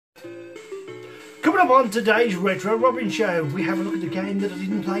Coming up on today's Retro Robin Show, we have a look at the game that I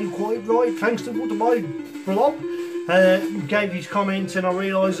didn't play quite right, thanks to my blob. Gave his comments and I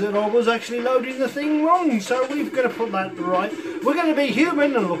realised that I was actually loading the thing wrong, so we're going to put that right. We're going to be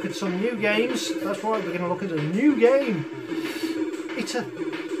human and look at some new games. That's right, we're going to look at a new game. It's a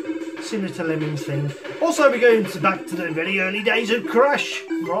similar to Lemmings thing. Also, we're going back to the very early days of Crash.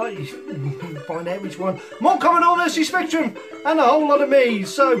 Right, find out which one. More Commodore vs Spectrum and a whole lot of me.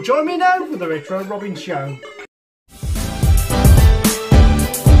 So join me now for the Retro Robin Show.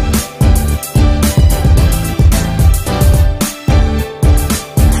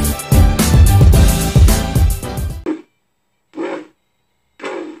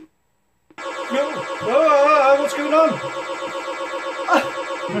 What's going on?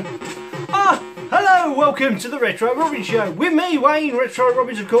 Hello, welcome to the Retro Robin Show. With me, Wayne, Retro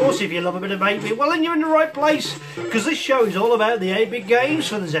Robbins, of course. If you love a bit of 8-bit, well, then you're in the right place, because this show is all about the 8-bit games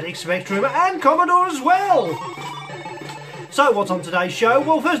for the ZX Spectrum and Commodore as well. So, what's on today's show?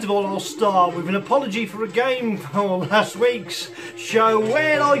 Well, first of all, I'll start with an apology for a game for last week's show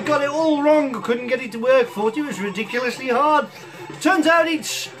where I got it all wrong. I couldn't get it to work. Thought it was ridiculously hard. Turns out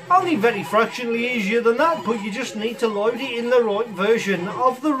it's only very fractionally easier than that, but you just need to load it in the right version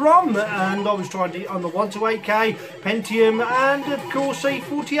of the ROM. And I was trying to on the 128K Pentium and of course a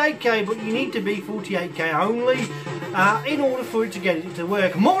 48K, but you need to be 48K only in order for it to get it to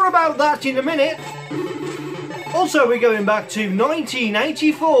work. More about that in a minute. Also, we're going back to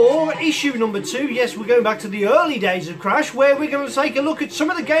 1984, issue number 2. Yes, we're going back to the early days of Crash, where we're going to take a look at some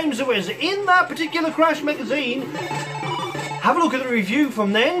of the games that was in that particular Crash magazine. Have a look at the review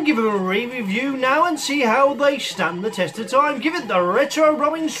from then, give them a re-review now and see how they stand the test of time. Give it the Retro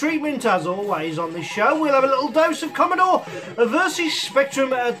Robbins treatment as always on this show. We'll have a little dose of Commodore versus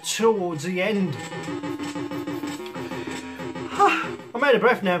Spectrum towards the end. I'm out of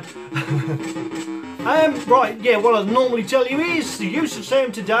breath now. Right, yeah, what I normally tell you is the use of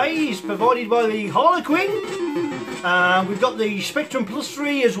sound today is provided by the Harlequin. We've got the Spectrum Plus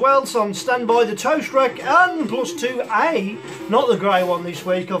 3 as well, so on standby, the Toast Rack and Plus 2A, not the grey one this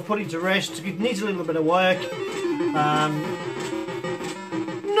week. I've put it to rest. It needs a little bit of work.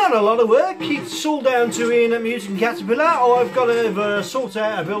 Not a lot of work. It's all down to Ian at Mutant Caterpillar. I've got to sort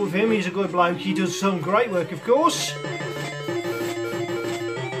out a bill with him. He's a good bloke. He does some great work, of course.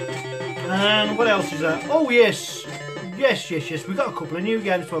 And what else is that? Oh yes, yes. We've got a couple of new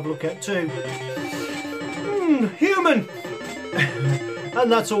games to have a look at too. Human.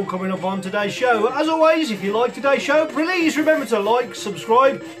 And that's all coming up on today's show. As always, if you like today's show, please remember to like,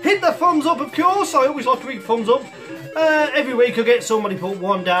 subscribe, hit the thumbs up, of course. I always like to read thumbs up. Every week I get somebody put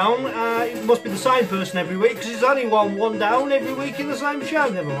one down. It must be the same person every week, because there's only one down every week in the same show.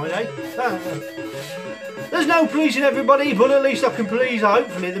 Never mind, eh? There's no pleasing everybody, but at least I can please,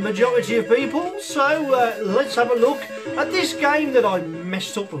 hopefully, the majority of people. So let's have a look at this game that I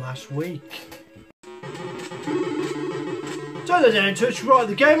messed up last week. So they're down in touch. Right,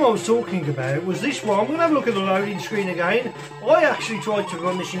 the game I was talking about was this one. We're going to have a look at the loading screen again. I actually tried to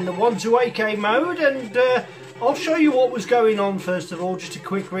run this in the 128K mode, and I'll show you what was going on first of all. Just a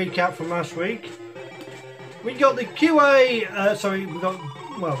quick recap from last week. We got the QA,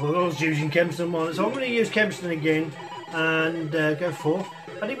 well, I was using Kempston on it, so I'm going to use Kempston again and go for.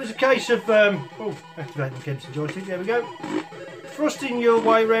 And it was a case of, activating the Kempston joystick, there we go. Thrusting your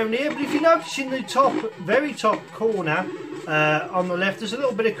way around here, but if you notice in the top, very top corner on the left, there's a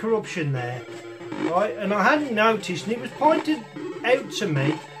little bit of corruption there. Right, and I hadn't noticed, and it was pointed out to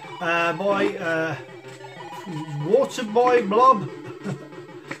me by Waterboy Blob.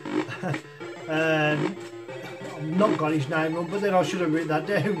 I've not got his name wrong, but then I should have written that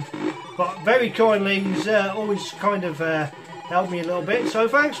down. But very kindly, he's always kind of helped me a little bit. So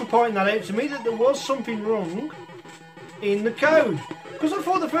thanks for pointing that out to me, that there was something wrong in the code. Because I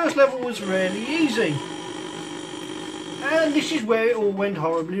thought the first level was really easy. And this is where it all went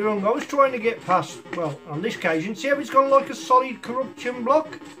horribly wrong. I was trying to get past, well, on this occasion, see how it's gone like a solid corruption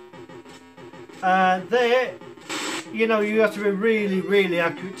block? There, you know, you have to be really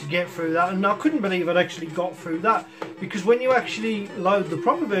accurate to get through that, and I couldn't believe I'd actually got through that, because when you actually load the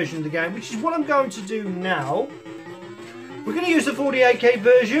proper version of the game, which is what I'm going to do now, we're going to use the 48K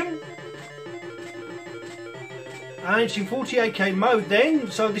version, and it's in 48K mode then,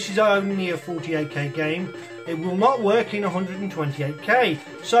 so this is only a 48K game. It will not work in 128K.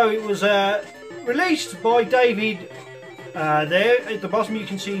 So it was released by David. There at the bottom you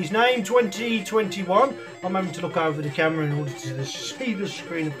can see his name, 2021. I'm having to look over the camera in order to see the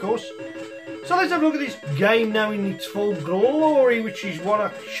screen, of course. So let's have a look at this game now in its full glory, which is what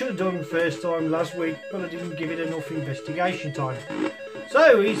I should have done first time last week, but I didn't give it enough investigation time.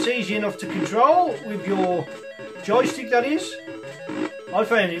 So it's easy enough to control with your joystick, that is. I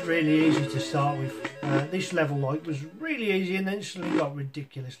found it really easy to start with. This level like was really easy and then it suddenly got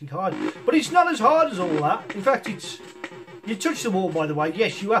ridiculously hard. But it's not as hard as all that. In fact, it's... You touch the wall, by the way.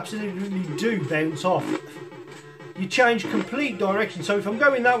 Yes, you absolutely do bounce off. You change complete direction. So if I'm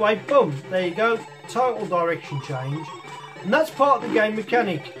going that way, boom, there you go. Total direction change. And that's part of the game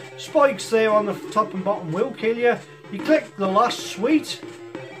mechanic. Spikes there on the top and bottom will kill you. You click the last suite.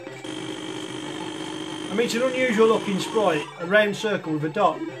 I mean, it's an unusual looking sprite, a round circle with a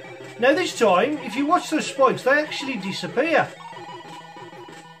dot. Now this time, if you watch those spikes, they actually disappear.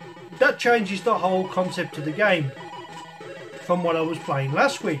 That changes the whole concept of the game from what I was playing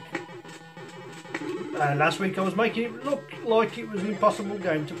last week. Last week I was making it look like it was an impossible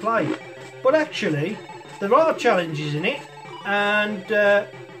game to play. But actually, there are challenges in it, and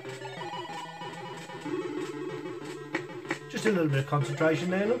just a little bit of concentration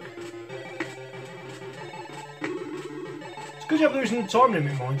there, look. It's good job there isn't a time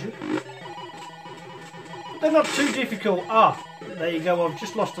limit, mind you. But they're not too difficult. Ah, there you go, I've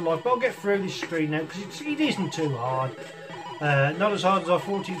just lost a life, but I'll get through this screen now because it isn't too hard. Not as hard as I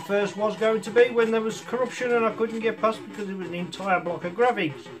thought it first was going to be when there was corruption and I couldn't get past because it was an entire block of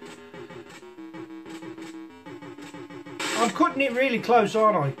graphics. I'm cutting it really close,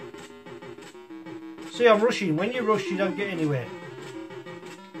 aren't I? See, I'm rushing. When you rush, you don't get anywhere.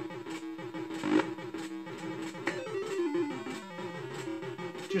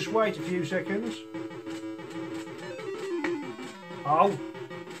 Just wait a few seconds. Oh.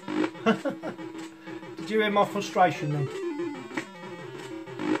 Did you hear my frustration then?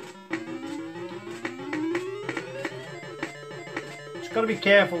 Just got to be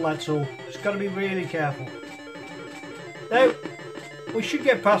careful, that's all. Just got to be really careful. Now, we should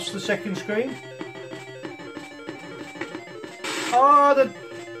get past the second screen. Oh,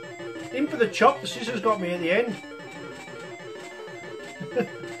 in for the chop, the scissors got me at the end.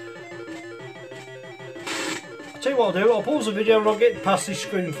 I'll tell you what I'll do, I'll pause the video and I'll get past this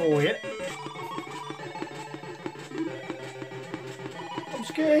screen for you. I'm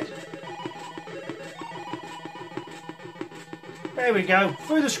scared. There we go,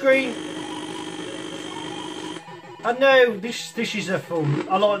 through the screen. And now, this is a fun.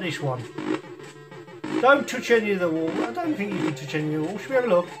 I like this one. Don't touch any of the wall. I don't think you can touch any of the wall. Should we have a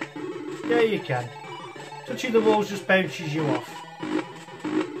look? Yeah, you can. Touching the walls just bounces you off.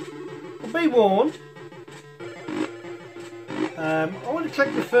 But be warned. I want to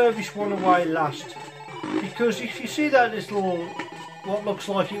click the furthest one away last. Because if you see that little, what looks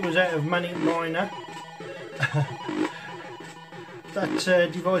like it was out of Manic Miner. That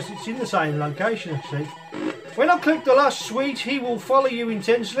device, it's in the same location actually. When I click the last suite, he will follow you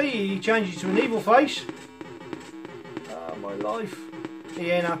intensely. He changes to an evil face. Ah, my life. He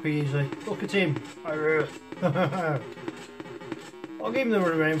ain't happy, is he? Look at him. I'll give him the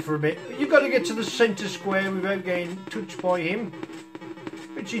run around for a bit. But you've got to get to the centre square without getting touched by him.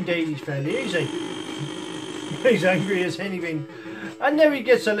 Which indeed is fairly easy. He's angry as anything. And now it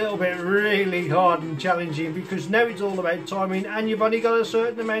gets a little bit really hard and challenging because now it's all about timing and you've only got a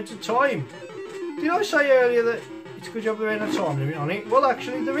certain amount of time. Did I say earlier that it's a good job there ain't a time limit on it? Well,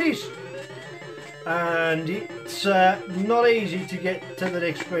 actually there is. And it's not easy to get to the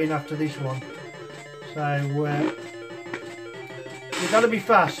next screen after this one. So, you've got to be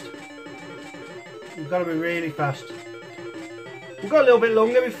fast. You've got to be really fast. We've got a little bit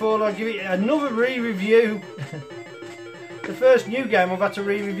longer before I give it another re-review. The first new game I've had to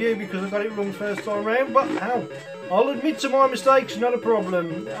re-review because I got it wrong first time round, but hell, I'll admit to my mistakes, not a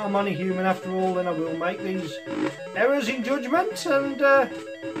problem. I'm only human after all, and I will make these errors in judgment, and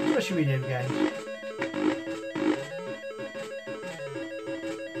especially with new games.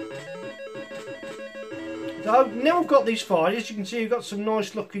 So now I've got these files, as you can see, you've got some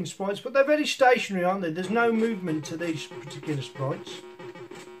nice looking sprites, but they're very stationary, aren't they? There's no movement to these particular sprites.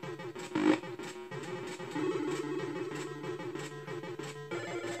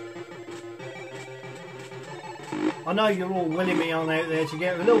 I know you're all willing me on out there to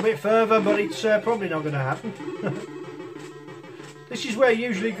get a little bit further, but it's probably not going to happen. This is where it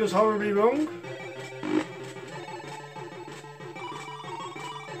usually goes horribly wrong.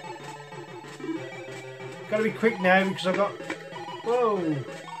 Got to be quick now because I've got, whoa,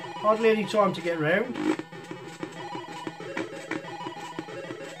 hardly any time to get round.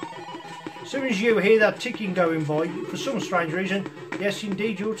 As soon as you hear that ticking going by, for some strange reason, yes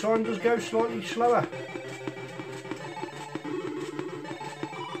indeed your time does go slightly slower.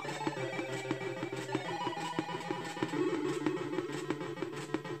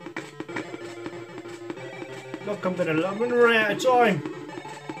 Look, I'm gonna run out of time.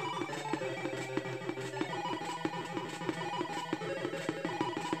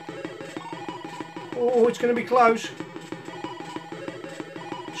 Oh, it's going to be close.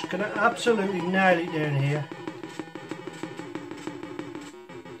 Just going to absolutely nail it down here.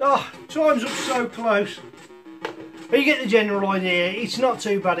 Oh, time's up so close. But you get the general idea. It's not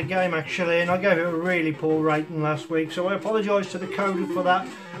too bad a game actually, and I gave it a really poor rating last week, so I apologise to the coder for that.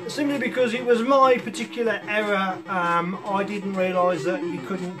 Simply because it was my particular error. I didn't realise that you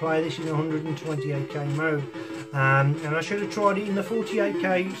couldn't play this in 128k mode, and I should have tried it in the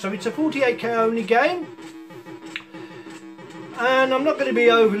 48k. So it's a 48k only game, and I'm not going to be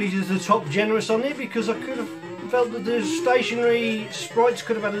overly to the top generous on it, because I could have felt that the stationary sprites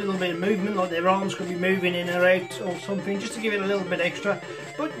could have had a little bit of movement, like their arms could be moving in or out or something, just to give it a little bit extra.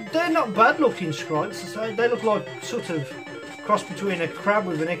 But they're not bad looking sprites. They look like sort of cross between a crab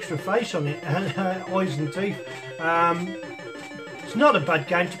with an extra face on it and eyes and teeth. It's not a bad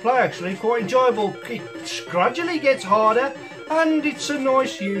game to play actually, quite enjoyable. It gradually gets harder, and it's a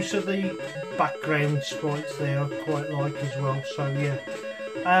nice use of the background sprites there, I quite like as well, so yeah.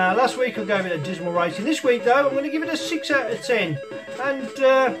 Last week I gave it a dismal rating. This week though I'm going to give it a 6 out of 10, and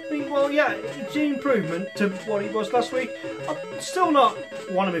well yeah, it's an improvement to what it was last week. Still not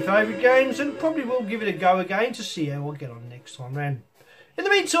one of my favourite games, and probably will give it a go again to see how I get on next time round. In the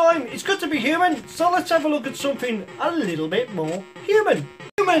meantime, it's good to be human, so let's have a look at something a little bit more human.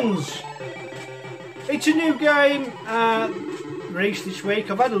 Humans! It's a new game released this week.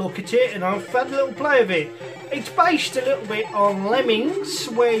 I've had a look at it and I've had a little play of it. It's based a little bit on Lemmings,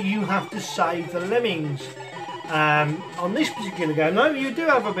 where you have to save the lemmings. On this particular game though, you do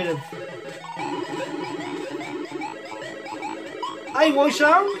have a bit of AY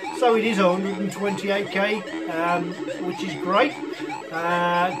sound, so it is 128k, which is great.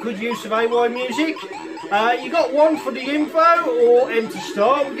 Good use of AY music. You got one for the info or M to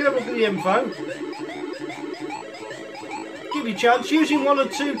start. We're going to look at the info. Give you a chance, using 1 or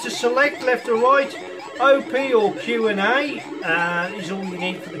 2 to select left or right. OP or Q and A is all you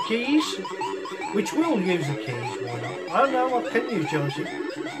need for the keys, which will use the keys, why not? I don't know, I can use joystick.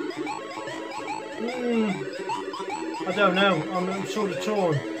 I don't know, I'm sort of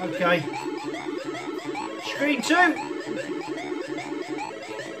torn. Okay. Screen 2.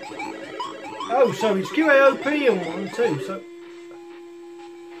 Oh, so it's QAOP and 1 and 2. So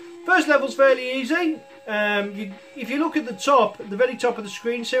first level's fairly easy. If you look at the top, at the very top of the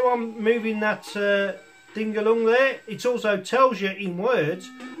screen, see how I'm moving that thing along there? It also tells you in words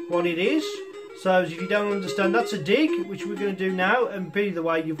what it is. So if you don't understand, that's a dig, which we're going to do now. And by the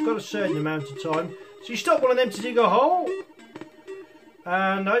way, you've got a certain amount of time. So you stop one of them to dig a hole,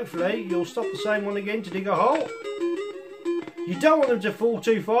 and hopefully you'll stop the same one again to dig a hole. You don't want them to fall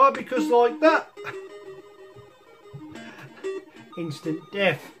too far, because like that, instant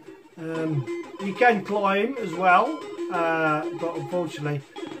death. You can climb as well, but unfortunately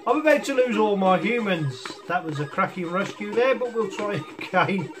I'm about to lose all my humans. That was a cracking rescue there, but we'll try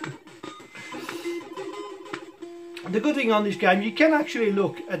again. The good thing on this game, you can actually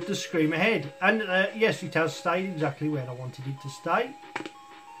look at the screen ahead, and yes, it has stayed exactly where I wanted it to stay.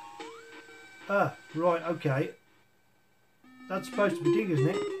 Right, okay. That's supposed to be dig, isn't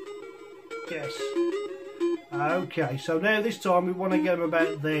it? Yes. Okay, so now this time we want to get him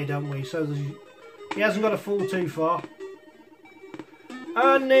about there, don't we? So he hasn't got to fall too far.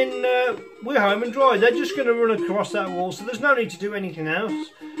 And then we're home and dry. They're just going to run across that wall, so there's no need to do anything else.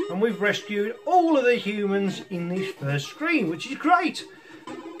 And we've rescued all of the humans in this first screen, which is great.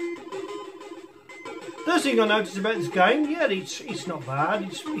 First thing I noticed about this game, yeah, it's not bad.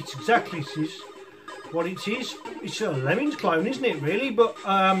 It's exactly what it is. It's a Lemmings clone, isn't it, really? But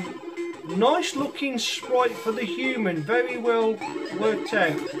nice looking sprite for the human, very well worked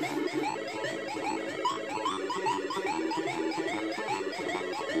out.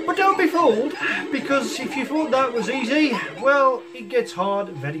 But don't be fooled, because if you thought that was easy, well, it gets hard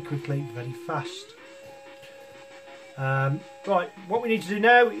very quickly, very fast. Right, what we need to do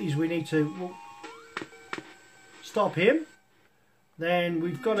now is we need to stop him. Then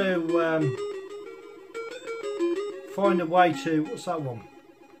we've got to find a way to, what's that one?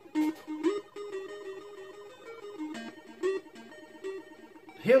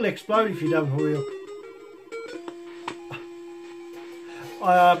 He'll explode if you don't hurry up.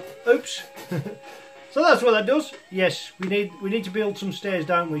 Oops. So that's what that does. Yes, we need to build some stairs,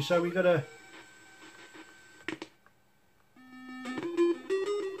 don't we? So we've got to.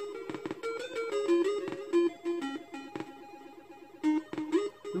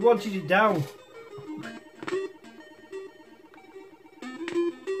 We wanted it down.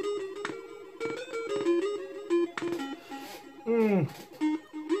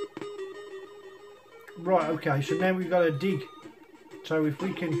 Right, okay, so now we've got to dig. So if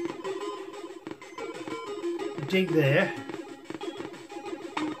we can dig there.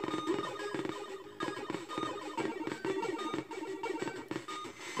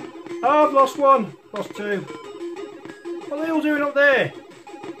 Oh, I've lost one. Lost two. What are they all doing up there?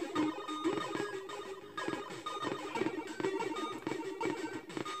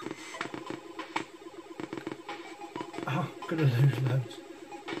 Oh, I'm gonna lose loads.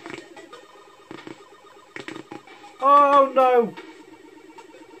 Oh no!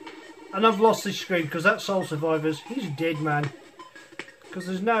 And I've lost this screen because that Soul Survivors, he's a dead man. Because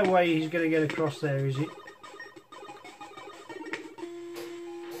there's no way he's going to get across there, is it?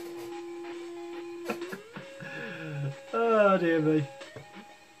 Oh dear me.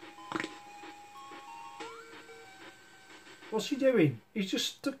 What's he doing? He's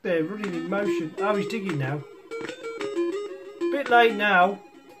just stuck there running in motion. Oh, he's digging now. Bit late now.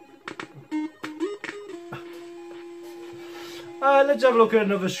 Let's have a look at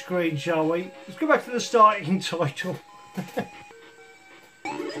another screen, shall we? Let's go back to the starting title.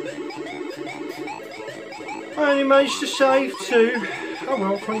 I only managed to save 2. Oh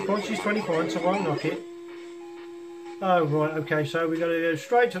well, 20 points is 20 points, I won't knock it. Oh right, okay, so we've got to go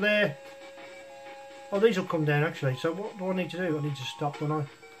straight to there. Oh, these will come down actually, so what do I need to do? I need to stop, don't I?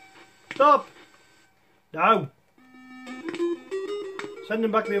 Stop! No! Send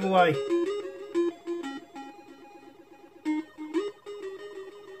them back the other way.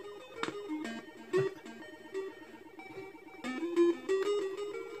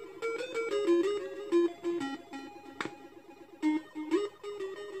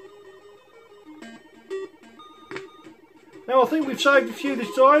 Now I think we've saved a few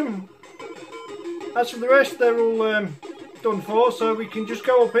this time. As for the rest, they're all done for, so we can just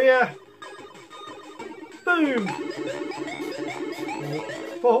go up here. Boom!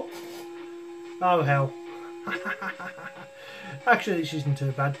 Oh, oh hell. Actually, this isn't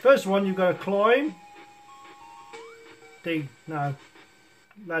too bad. First one, you've got to climb. Dig, no.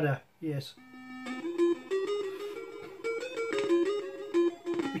 Ladder, yes.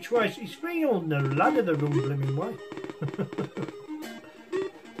 Which way? It's been on the ladder the wrong blooming way.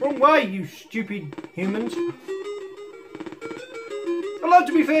 Wrong way, you stupid humans. Although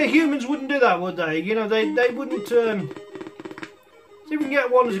to be fair, humans wouldn't do that, would they? You know, they wouldn't. See if we can get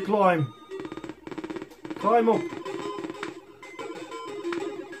one as a climb. Climb up.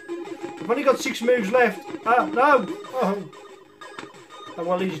 I've only got 6 moves left. Ah, no! Oh, oh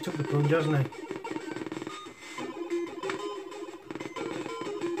well, he took the plunge, hasn't he?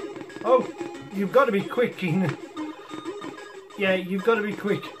 Oh, you've got to be quick, Ian. Yeah, you've got to be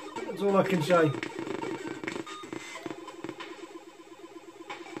quick. That's all I can say.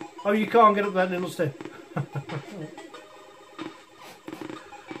 Oh, you can't get up that little step.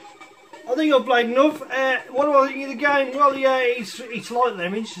 I think I've played enough. What do I think of the game? Well, yeah, it's like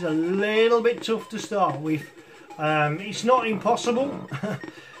Lemmings. It's a little bit tough to start with. It's not impossible,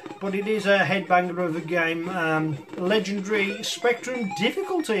 but it is a headbanger of a game. Legendary Spectrum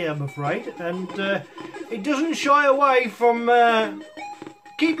difficulty, I'm afraid, and it doesn't shy away from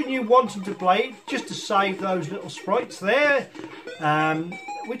keeping you wanting to play it, just to save those little sprites there,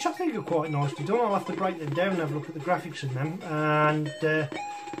 which I think are quite nicely done. I'll have to break them down and have a look at the graphics of them, and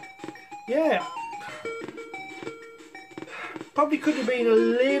yeah, probably could have been a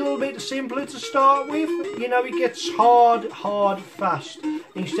little bit simpler to start with. You know, it gets hard fast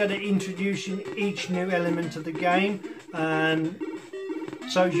instead of introducing each new element of the game, and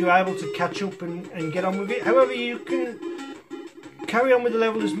so you're able to catch up and get on with it. However, you can carry on with the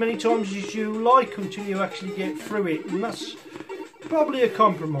level as many times as you like until you actually get through it, and that's probably a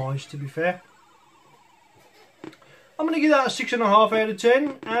compromise, to be fair. I'm going to give that a 6.5 out of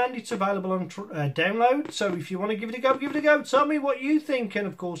 10, and it's available on download, so if you want to give it a go, give it a go. Tell me what you think, and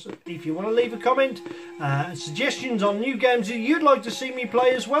of course, if you want to leave a comment, suggestions on new games that you'd like to see me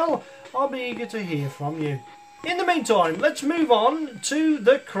play as well, I'll be eager to hear from you. In the meantime, let's move on to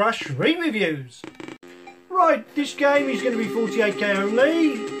the Crash re-reviews. Right, this game is going to be 48k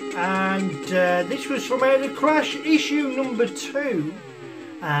only, and this was from out of Crash issue number 2.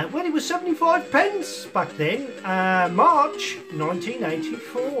 Well, it was 75 pence back then, March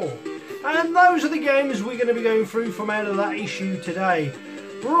 1984. And those are the games we're going to be going through from out of that issue today.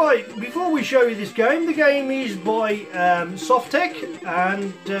 Right, before we show you this game, the game is by Softtech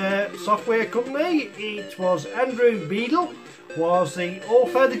and Software Company. It was Andrew Beadle was the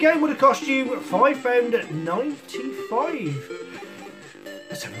author. The game would have cost you £5.95.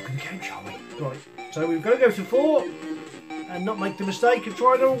 Let's have a look at the game, shall we? Right, so we've got to go to 4. And not make the mistake of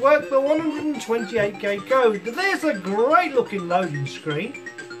trying to work the 128k code. There's a great looking loading screen.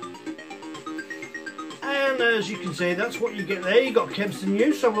 And as you can see, that's what you get there. You've got Kempston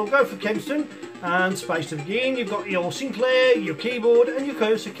News, so we'll go for Kempston. and space to begin. You've got your Sinclair, your keyboard and your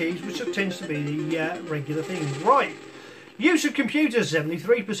cursor keys, which tends to be the regular things. Right. Use of computers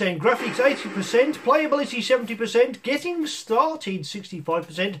 73%, graphics 80%, playability 70%, getting started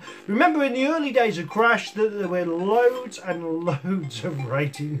 65%. Remember in the early days of Crash that there were loads and loads of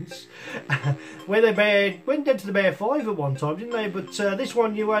ratings. Where they went down to the bare 5 at one time, didn't they? But this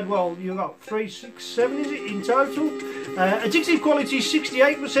one you had, well, you got 3, 6, 7 is it in total? Addictive quality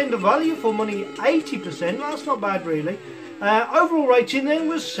 68%, of value for money 80%, that's not bad really. Overall rating then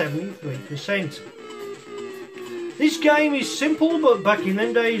was 73%. This game is simple, but back in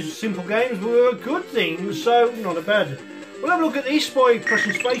them days, simple games were a good thing, so not a bad. We'll have a look at this by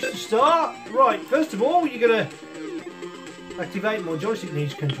pressing space to start. Right, first of all, you're going to activate. My joystick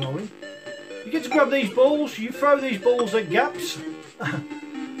needs controlling. You get to grab these balls, you throw these balls at gaps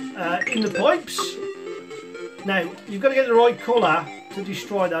in the pipes. Now, you've got to get the right colour to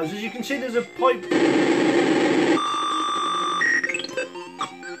destroy those. As you can see, there's a pipe.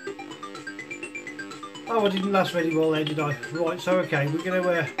 Oh, I didn't last very well there, did I? Right, so okay, we're going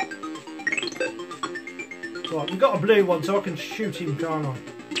to... Right, we've got a blue one, so I can shoot him, can't I?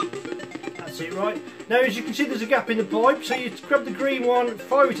 That's it, right? Now, as you can see, there's a gap in the pipe, so you grab the green one,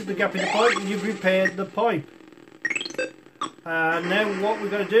 fire it at the gap in the pipe, and you've repaired the pipe. And now what we're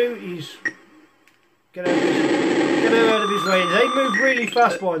going to do is... Get out of his way. They move really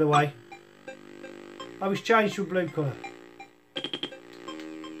fast, by the way. I was changed to a blue colour.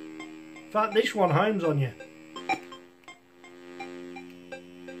 In fact, this one homes on you.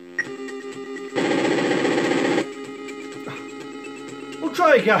 We'll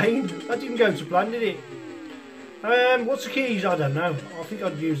try again. That didn't go to plan, did it? What's the keys? I don't know. I think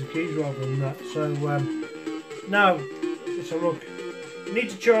I'd use the keys rather than that. So, no. Let's have a look. I need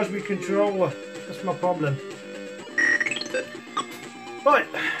to charge my controller. That's my problem. Right.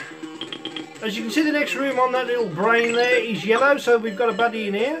 As you can see, the next room on that little brain there is yellow, so we've got a baddie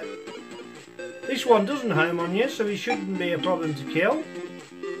in here. This one doesn't home on you, so it shouldn't be a problem to kill.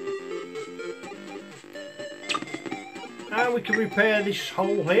 And we can repair this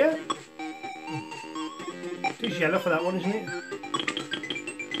hole here. It is yellow for that one, isn't it?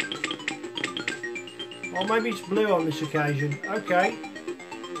 Or maybe it's blue on this occasion. Okay.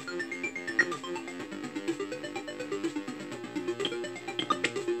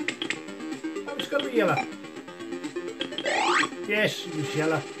 Oh, it's got to be yellow. Yes, it was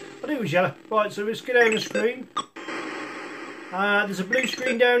yellow. I think it was yellow. Right, so let's get out of the screen. There's a blue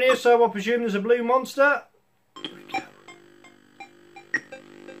screen down here, so I presume there's a blue monster. There we go.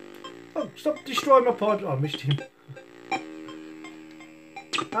 Oh, stop destroying my pod. Oh, I missed him.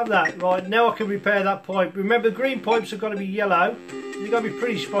 Have that. Right, now I can repair that pipe. Remember, green pipes have got to be yellow. You've got to be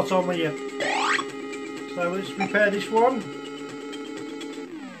pretty spot on with you. So let's repair this one.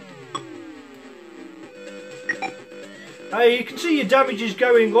 Hey, you can see your damage is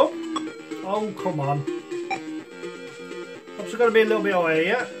going up. Oh, come on. I've got to be a little bit higher,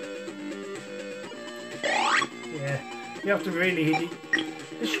 yeah? Yeah, you have to really hit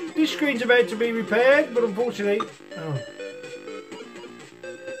it. This screen's about to be repaired, but unfortunately... Oh.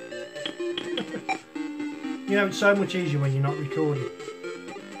 You know, it's so much easier when you're not recording.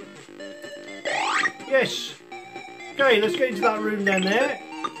 Yes. Okay, let's get into that room down there.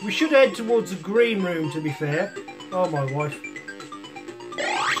 We should head towards the green room, to be fair. Oh, my wife.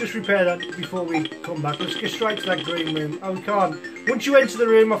 Let's just repair that before we come back. Let's get straight to that green room. Oh, we can't. Once you enter the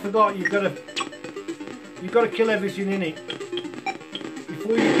room, I forgot, you've got to kill everything in it.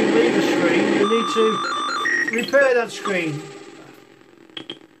 Before you can leave the screen, you need to repair that screen.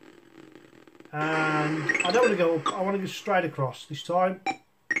 And I don't want to go up, I want to go straight across this time.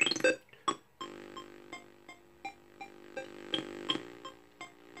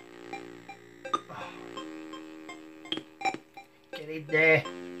 Get in there.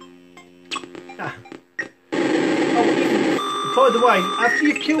 Ah. Oh, by the way, after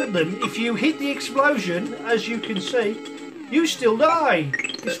you've killed them, if you hit the explosion, as you can see, you still die,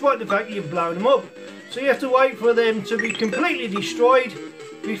 despite the fact you've blown them up. So you have to wait for them to be completely destroyed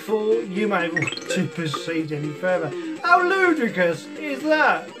before you're able to proceed any further. How ludicrous is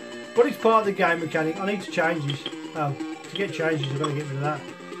that? But it's part of the game mechanic. I need to change this. Oh, to get changes I've got to get rid of that.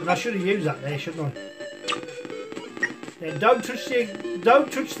 And I should have used that there, shouldn't I? Yeah, don't touch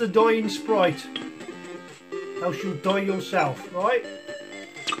the dying sprite. Else you'll die yourself, right?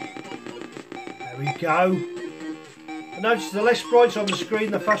 There we go. And notice the less sprites on the screen,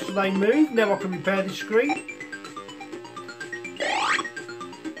 the faster they move. Now I can repair this screen.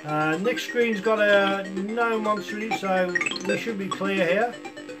 Next screen's got a no monster in it, so we should be clear here.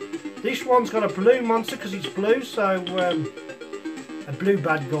 This one's got a blue monster because it's blue, so a blue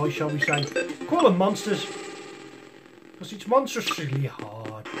bad guy, shall we say. call them monsters because it's monstrously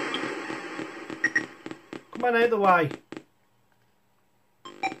hard. Come on, out of the way.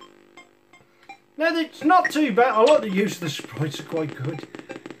 Now, it's not too bad. I like the use of the sprites, are quite good.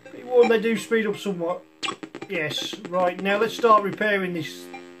 But they do speed up somewhat. Yes, right, now let's start repairing this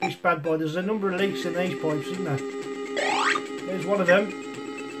bad boy. There's a number of leaks in these pipes, isn't there? There's one of them.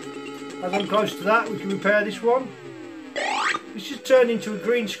 As I'm close to that, we can repair this one. This just turned into a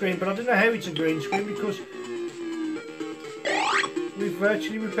green screen, but I don't know how it's a green screen because we've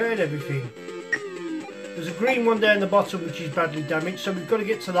virtually repaired everything. There's a green one down the bottom which is badly damaged, so we've got to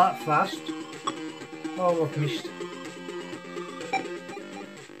get to that fast. Oh, I've missed.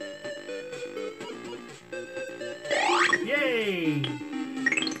 Yay!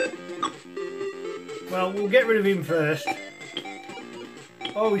 Well, we'll get rid of him first.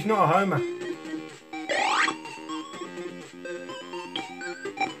 Oh, he's not a homer.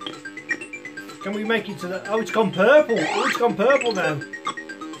 Can we make it to the... Oh, it's gone purple. Oh, it's gone purple now.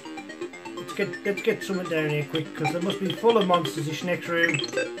 Let's get something down here quick, because there must be full of monsters this next room.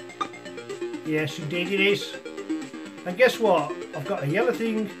 Yes, indeed it is. And guess what? I've got a yellow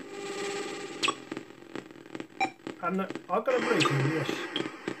thing. And I've got a blue thing, yes.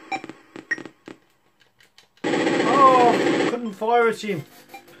 Oh, couldn't fire at him.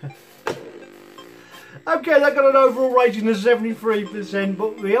 Okay, that got an overall rating of 73%,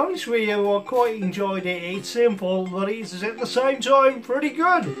 but to be honest with you, I quite enjoyed it. It's simple, but it's at the same time pretty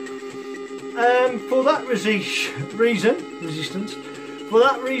good. For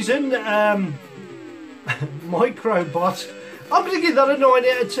that reason, Microbot, I'm going to give that a 9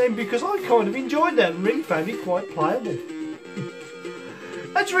 out of 10 because I kind of enjoyed that and really found it quite playable.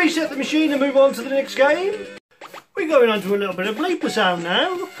 Let's reset the machine and move on to the next game. We're going on to a little bit of bleeper sound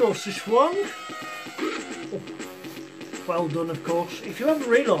now. Of course, this one. Oh, well done, of course. If you haven't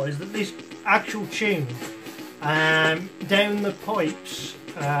realised that this actual tune, Down the Pipes,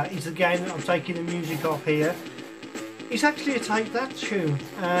 is the game that I'm taking the music off here, it's actually a Take That tune.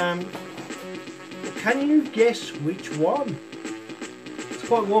 Can you guess which one? It's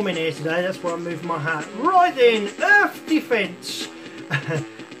quite warm in here today, that's why I'm moving my hat. Right then, Earth Defence.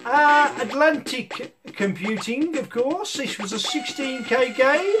 Atlantic Computing, of course. This was a 16k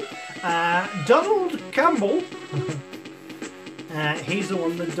game. Donald Campbell, he's the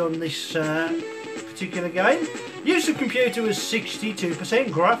one that done this particular game. Use of computer was 62%,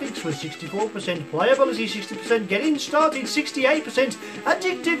 graphics was 64%, playability 60%, getting started 68%,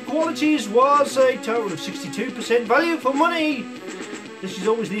 addictive qualities was a total of 62%, value for money, this is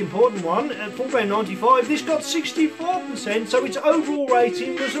always the important one, at £4.95, this got 64%, so its overall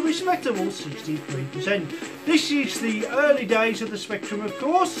rating was a respectable 63%. This is the early days of the Spectrum, of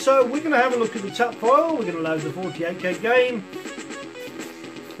course, so we're going to have a look at the tap file, we're going to load the 48k game.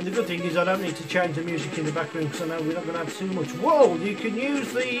 And the good thing is I don't need to change the music in the background because I know we're not going to have too much. Whoa, you can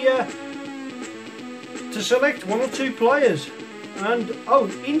use the to select one or two players, and oh,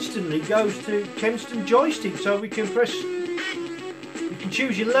 it instantly goes to Kempston joystick, so we can press, you can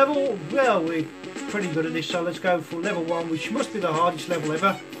choose your level. Well, we're pretty good at this, so let's go for level 1, which must be the hardest level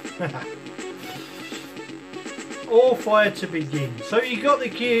ever. All fire to begin. So you've got the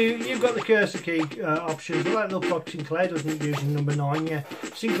cue, you've got the cursor key options. Well, that looks like Sinclair doesn't it, using number 9, yeah.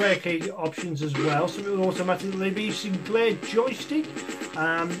 Sinclair key options as well, so it will automatically be Sinclair joystick.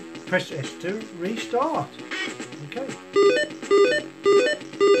 Press S to restart. Okay.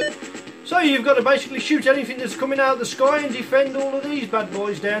 So you've got to basically shoot anything that's coming out of the sky and defend all of these bad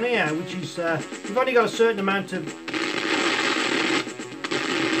boys down here, which is, you've only got a certain amount of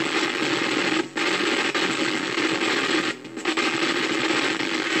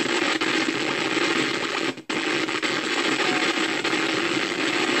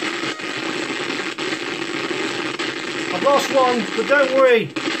lost one, but don't worry.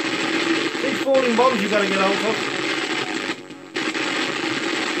 These falling bombs you've got to get hold of.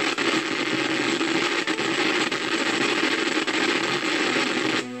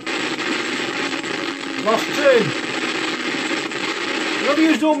 Lost 2. I've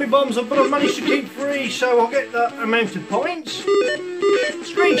used all my bombs up, but I've managed to keep 3, so I'll get that amount of points.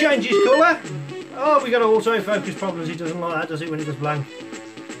 Screen changes colour. Oh, we got autofocus problems. He doesn't like that, does it, when it goes blank?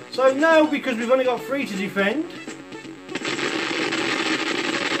 So now, because we've only got 3 to defend,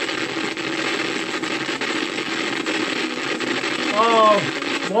 oh,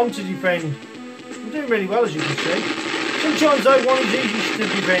 1 to defend. I'm doing really well, as you can see. Sometimes though, 1 is easy to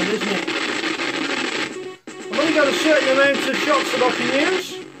defend, isn't it? I've only got a certain amount of shots that I can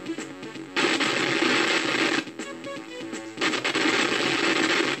use.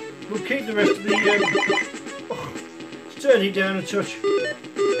 We'll keep the rest of the... let's turn it down a touch.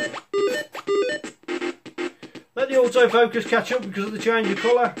 the autofocus catch up because of the change of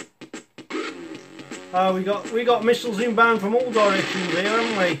colour. Oh, we got missiles inbound from all directions here,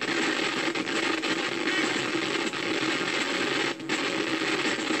 haven't we?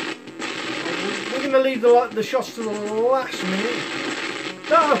 We're going to leave the shots to the last minute.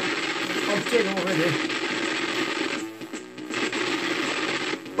 No! I'm dead already.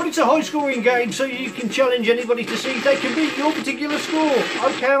 But it's a high scoring game, so you can challenge anybody to see if they can beat your particular score.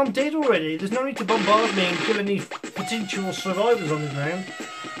 Okay, I'm dead already. There's no need to bombard me and kill any potential survivors on the ground.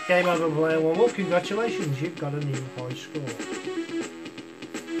 Game over, player one. Well, congratulations, you've got a new high score.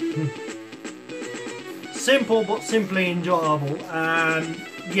 Simple, but simply enjoyable.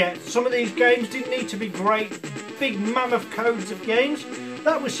 Yeah, some of these games didn't need to be great, big mammoth codes of games.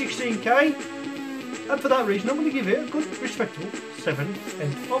 That was 16k, and for that reason I'm going to give it a good, respectable 7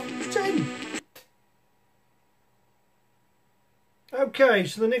 out of 10. Okay,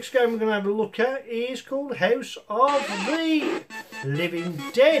 so the next game we're going to have a look at is called House of the Living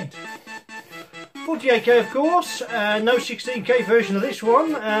Dead. 48k of course, no 16k version of this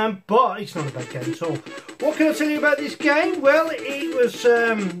one, but it's not a bad game at all. What can I tell you about this game? Well, it was,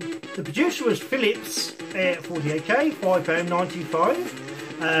 the producer was Philips, 48k, £5.95.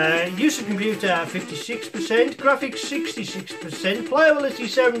 Use of computer 56%, graphics 66%, playability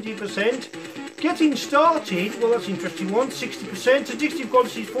 70%. Getting started, well that's an interesting one, 60%, addictive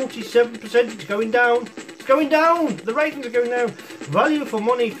quality is 47%, it's going down, the ratings are going down. Value for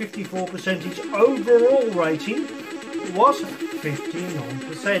money 54%, its overall rating was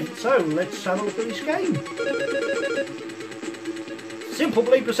 59%. So let's have a look at this game. Simple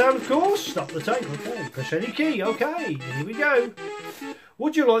bleeper sound of course, stop the tape, okay, press any key, okay, here we go.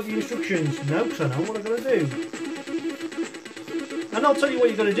 Would you like the instructions? No, because I know what I've got to do. And I'll tell you what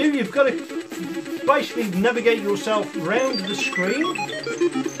you've got to do, you've got to basically navigate yourself round the screen.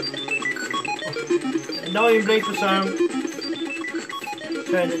 9 bleeper sound.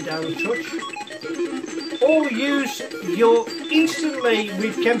 Turn it down a touch. Or use your instantly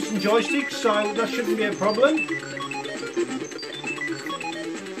with Kempson joysticks, so that shouldn't be a problem.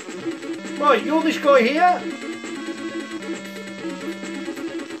 Right, you're this guy here.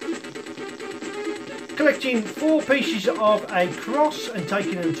 Collecting 4 pieces of a cross and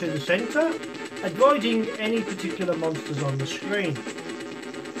taking them to the centre, avoiding any particular monsters on the screen.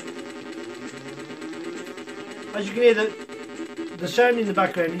 As you can hear, the sound in the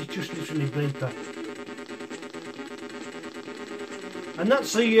background is just literally bleeper. And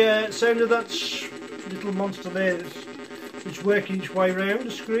that's the sound of that little monster there that's working its way around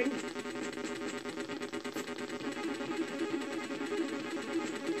the screen.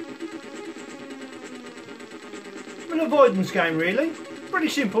 An avoidance game really, pretty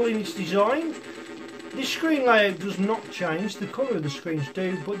simple in its design. This screen layout does not change, the colour of the screens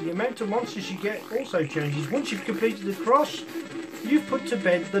do, but the amount of monsters you get also changes. Once you've completed the cross, you've put to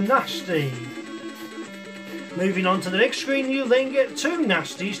bed the nasty. Moving on to the next screen, you'll then get 2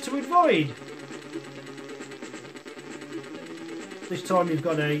 nasties to avoid. This time you've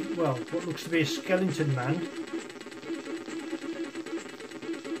got a, well, what looks to be a skeleton man.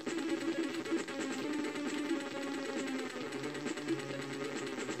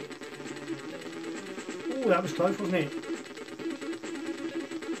 That was close, wasn't it?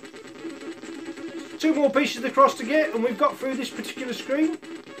 2 more pieces of the cross to get and we've got through this particular screen.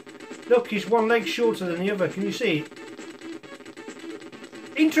 Look, he's 1 leg shorter than the other, can you see it?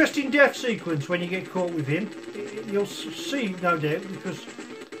 Interesting death sequence when you get caught with him. You'll see, no doubt, because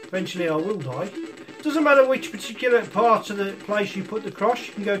eventually I will die. Doesn't matter which particular part of the place you put the cross,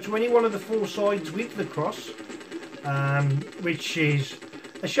 you can go to any one of the 4 sides with the cross, which is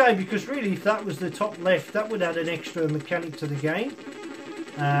a shame because really if that was the top left that would add an extra mechanic to the game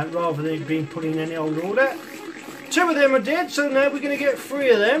rather than it being put in any old order. 2 of them are dead, so now we're going to get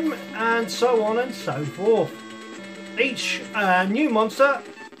 3 of them and so on and so forth. Each new monster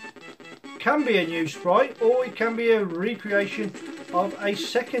can be a new sprite or it can be a recreation of a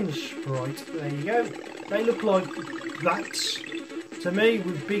second sprite. There you go. They look like bats to me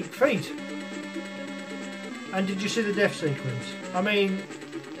with big feet. And did you see the death sequence? I mean,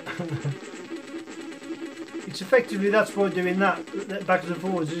 it's effectively that's by doing that backwards and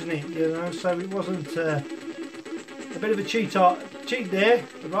forwards, isn't it? You know, so it wasn't a bit of a cheat there.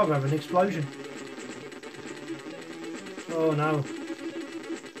 I'd rather have an explosion. Oh no!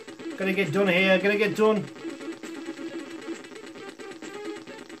 Gonna get done here. Gonna get done.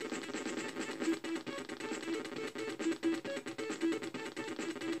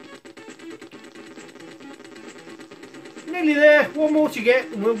 Nearly there, 1 more to get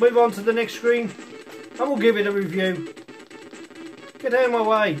and we'll move on to the next screen and we'll give it a review. Get out of my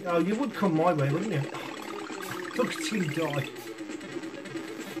way. Oh, you would come my way, wouldn't you? look until you die.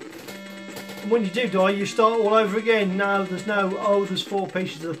 And when you do die, you start all over again. No, there's no, oh, there's 4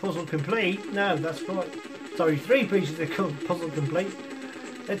 pieces of the puzzle complete. No, that's right. Sorry, 3 pieces of the puzzle complete.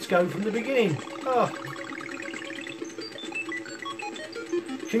 Let's go from the beginning. Oh.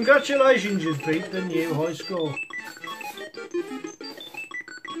 Congratulations, you've beat the new high score.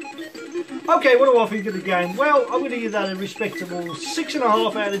 Okay, what do I think of the game? Well, I'm going to give that a respectable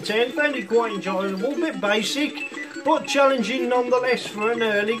 6.5 out of 10. Found it quite enjoyable, a bit basic, but challenging nonetheless for an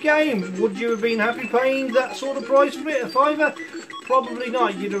early game. Would you have been happy paying that sort of price for it, a £5? Probably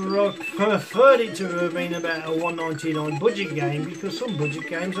not. You'd have preferred it to have been about a $1.99 budget game, because some budget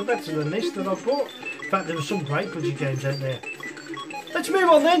games are better than this that I've bought. In fact, there are some great budget games out there. Let's move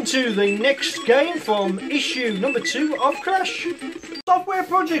on then to the next game from issue number 2 of Crash. Software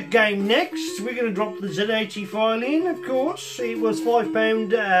project game next. We're going to drop the Z80 file in, of course. It was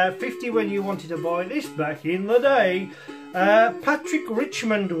 £5.50 when you wanted to buy this back in the day. Patrick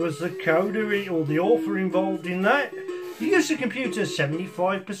Richmond was the coder or the author involved in that. The use of computer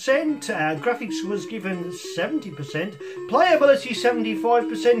 75%, graphics was given 70%, playability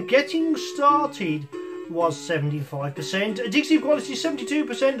 75%, getting started was 75%, addictive quality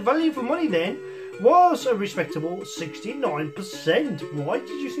 72%, value for money then was a respectable 69%. Why did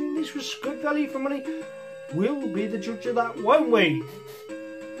you think this was good value for money? We'll be the judge of that, won't we?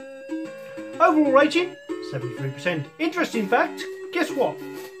 Overall rating 73%. Interesting fact, guess what?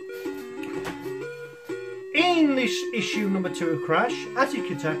 In this issue number 2 of Crash,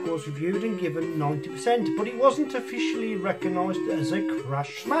 Attic Attack was reviewed and given 90%, but it wasn't officially recognised as a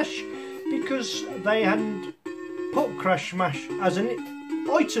Crash Smash because they hadn't put Crash Smash as an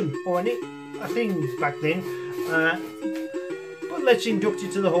item or a thing back then. But let's induct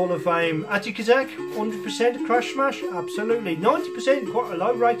it to the Hall of Fame. Attic Attack, 100%. Crash Smash, absolutely. 90%, quite a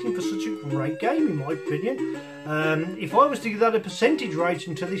low rating for such a great game in my opinion. If I was to give that a percentage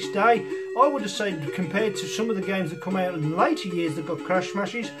rating to this day, I would have said, compared to some of the games that come out in later years that got Crash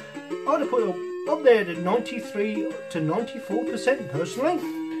Smashes, I'd have put it up there to 93 to 94% personally.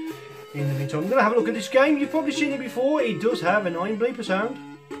 In the meantime, I'm going to have a look at this game. You've probably seen it before. It does have an annoying bleeper sound.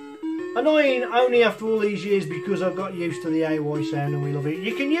 Annoying only after all these years because I've got used to the AY sound and we love it.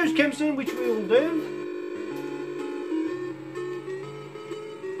 You can use Kempston, which we all do.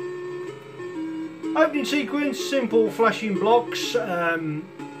 Opening sequence, simple flashing blocks,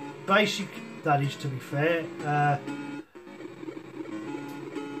 basic, that is to be fair.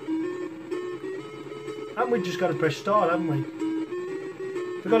 And we've just got to press start, haven't we?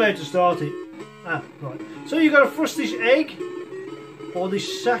 Forgot how to start it. Ah, right. So you've got to thrust this egg or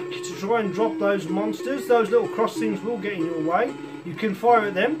this sack to try and drop those monsters. Those little cross things will get in your way. You can fire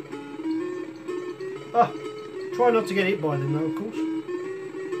at them. Ah, try not to get hit by them though, of course.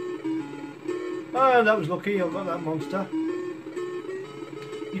 Ah, that was lucky, I got that monster.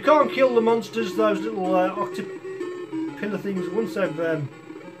 You can't kill the monsters, those little octopillar things, once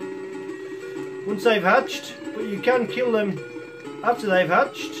they've hatched, but you can kill them after they've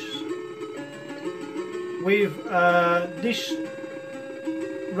hatched with this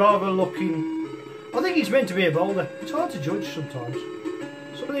rather looking, I think it's meant to be a boulder. It's hard to judge sometimes.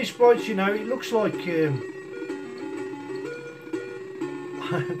 Some of these sprites, you know, it looks like I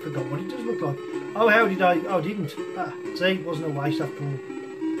forgot what it does look like. Oh, how did I? Oh, I didn't. Ah, see, it wasn't a waste after all.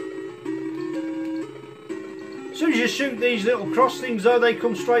 As soon as you shoot these little cross things though, they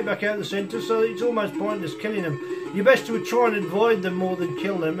come straight back out of the centre, so it's almost pointless killing them. You're best to try and avoid them more than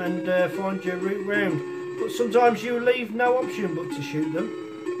kill them and find your route round. But sometimes you leave no option but to shoot them.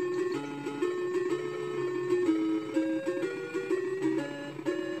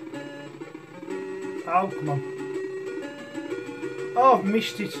 Oh, come on. Oh, I've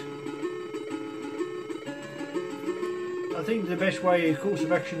missed it. I think the best way, of course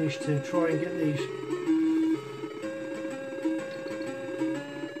of action is to try and get these.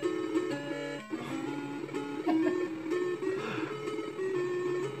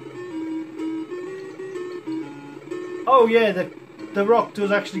 Oh yeah, the rock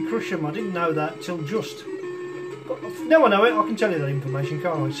does actually crush them. I didn't know that till just. But now I know it, I can tell you that information,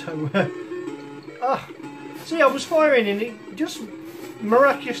 can't I? So, see, I was firing and it just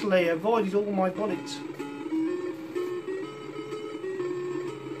miraculously avoided all my bullets.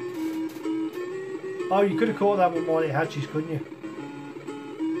 Oh, you could have caught that one while it hatches, couldn't you?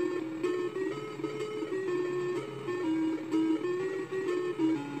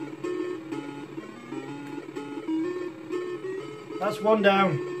 That's one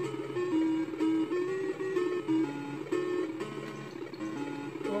down.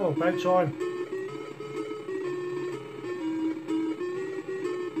 Oh, about time.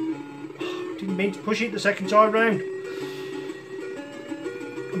 didn't mean to push it the second time round.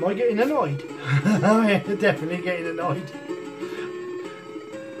 Am I getting annoyed? I am definitely getting annoyed.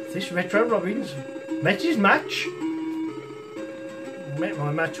 This Retro Robbins met his match. Met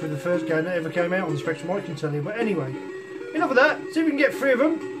my match with the first game that ever came out on the Spectrum, I can tell you. But anyway, enough of that. See if we can get 3 of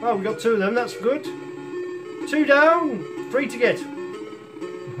them. Oh, we got 2 of them. That's good. 2 down, 3 to get.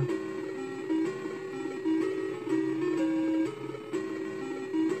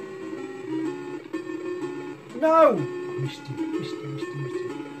 No! Missed him.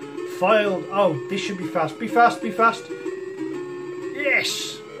 Failed. Oh, this should be fast. Be fast, be fast.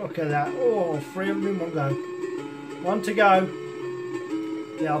 Yes! Look at that. Oh, 3 of them in one go. 1 to go.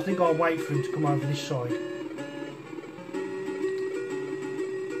 Yeah, I think I'll wait for him to come over this side.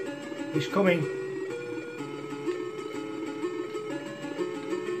 He's coming.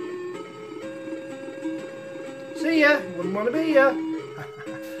 See ya. Wouldn't want to be ya.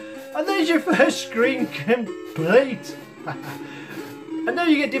 And there's your first screen complete. And now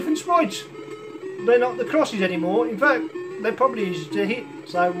you get different sprites. They're not the crosses anymore. In fact, they're probably easy to hit.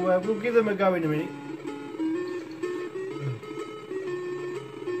 So we'll give them a go in a minute.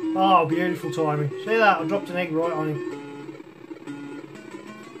 Oh, beautiful timing. See that? I dropped an egg right on him.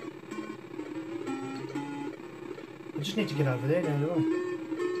 I just need to get over there now, don't I?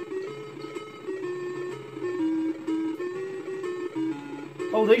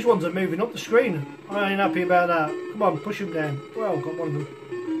 Oh, these ones are moving up the screen. I ain't happy about that. Come on, push them down. Well, got one of them.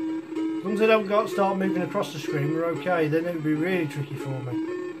 As long as they don't start moving across the screen, we're okay. Then it would be really tricky for me.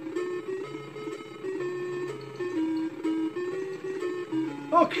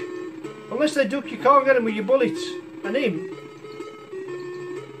 Look! Unless they duck, you can't get them with your bullets. And him,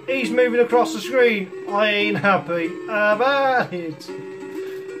 he's moving across the screen. I ain't happy about it.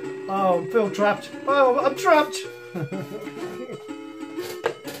 Oh, I feel trapped. Oh, I'm trapped.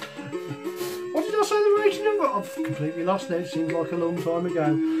 What did I say the rating number? I've completely lost now. It seems like a long time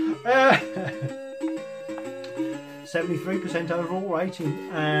ago. 73% overall rating,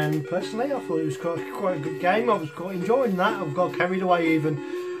 and personally I thought it was quite a good game. I was quite enjoying that. I've got carried away even.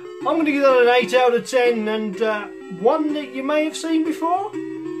 I'm going to give that an 8 out of 10, and one that you may have seen before.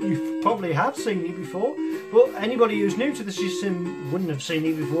 You probably have seen it before, but anybody who's new to the system wouldn't have seen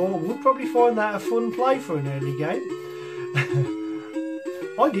it before, would probably find that a fun play for an early game.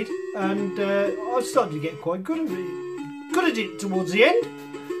 I did, and I started to get quite good at it towards the end.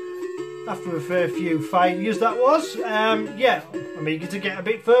 After a fair few failures, that was. Yeah, I'm eager to get a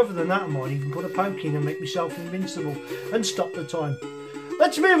bit further than that. I might even put a poke in and make myself invincible and stop the time.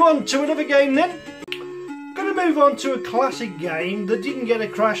 Let's move on to another game then. Going to move on to a classic game that didn't get a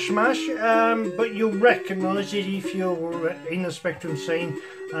crash smash, but you'll recognise it if you're in the Spectrum scene.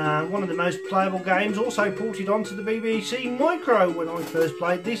 One of the most playable games, also ported onto the BBC Micro. When I first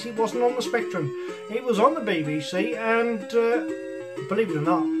played this, it wasn't on the Spectrum, it was on the BBC, and believe it or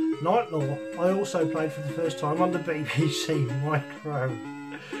not, Night Law I also played for the first time on the BBC Micro.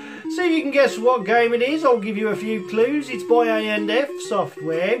 See if you can guess what game it is. I'll give you a few clues. It's by A&F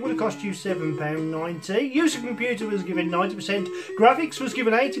Software. It would have cost you £7.90. Use of computer was given 90%. Graphics was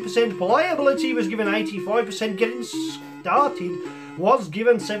given 80%. Playability was given 85%. Getting started was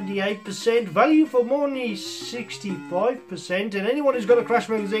given 78%. Value for money 65%. And anyone who's got a Crash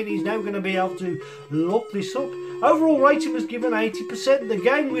magazine is now going to be able to look this up. Overall rating was given 80%. The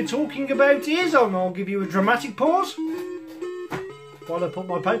game we're talking about is, and I'll give you a dramatic pause while I put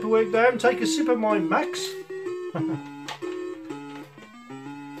my paperwork down, take a sip of my Max.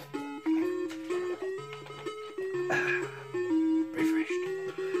 Refreshed.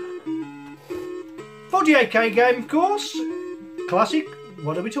 48k game, of course. Classic.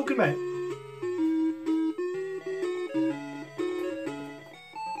 What are we talking about?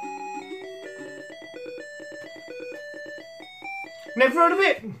 Never heard of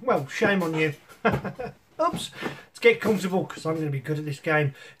it? Well, shame on you. Oops. Let's get comfortable because I'm going to be good at this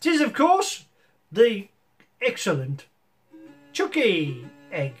game. It is, of course, the excellent Chucky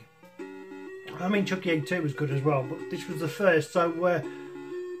Egg. I mean, Chucky Egg 2 was good as well, but this was the first. So,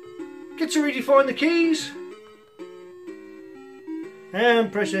 get to redefine the keys.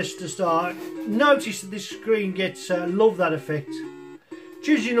 And press S to start. Notice that this screen gets, love that effect.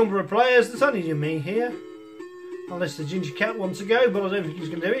 Choose your number of players. There's only me here. Unless the ginger cat wants to go, but I don't think he's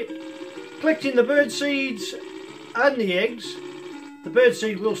going to do it. Collecting the bird seeds and the eggs. The bird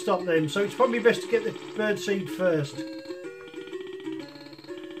seed will stop them, so it's probably best to get the bird seed first.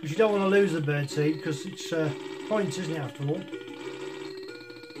 Because you don't want to lose the bird seed, because it's points, isn't it, after all?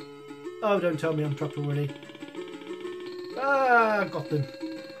 Oh, don't tell me I'm trapped already. Ah, got them.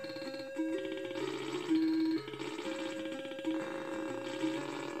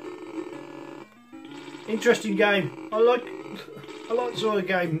 Interesting game. I like the sort of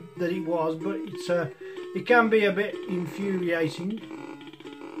game that it was, but it can be a bit infuriating.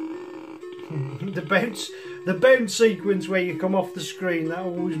 the bounce sequence where you come off the screen, that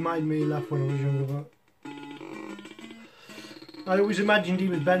always made me laugh when I was younger. But I always imagined he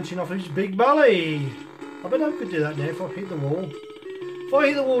was bouncing off his big belly. I bet I could do that now if I hit the wall. If I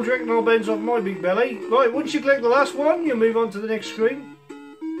hit the wall, do you reckon I'll bounce off my big belly? Right, once you collect the last one, you move on to the next screen.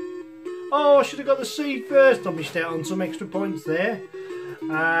 Oh, I should have got the seed first. I missed out on some extra points there.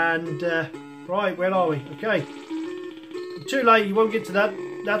 And, right, where are we? Okay. Too late, you won't get to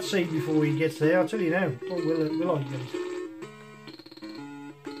that seed before he gets there, I'll tell you now. Oh, will I get it?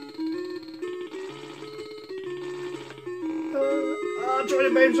 I'm trying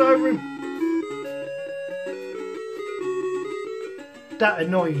to bounce over him. That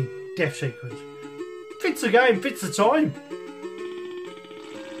annoying death sequence. Fits the game, fits the time.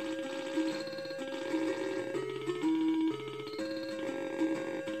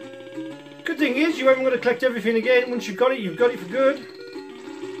 Good thing is, you haven't got to collect everything again. Once you've got it for good.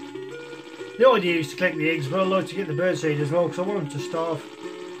 The idea is to collect the eggs, but I like to get the birdseed as well because I want them to starve.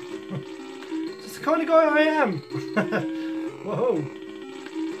 That's the kind of guy I am. Whoa.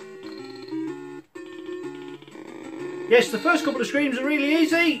 Yes, the first couple of screens are really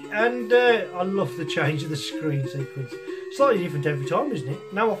easy, and I love the change of the screen sequence. Slightly different every time, isn't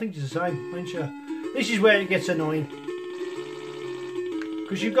it? No, I think it's the same, ain't you? This is where it gets annoying.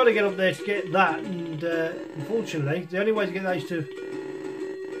 Because you've got to get up there to get that, and unfortunately, the only way to get that is to...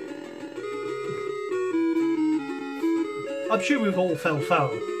 I'm sure we've all fell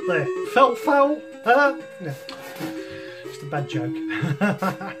foul. There. Fell foul? No. Just a bad joke.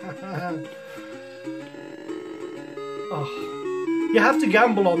 Oh. You have to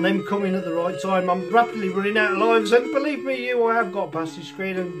gamble on them coming at the right time. I'm rapidly running out of lives, and believe me, I have got past this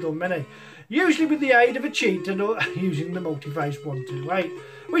screen and done many. Usually with the aid of a cheat and using the multi-phase 128,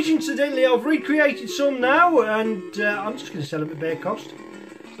 which incidentally I've recreated some now, and I'm just going to sell them at bare cost.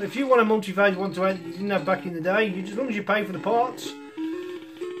 So if you want a multi-phase 128 that you didn't have back in the day, as long as you pay for the parts,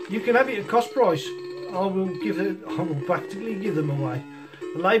 you can have it at cost price. I will practically give them away.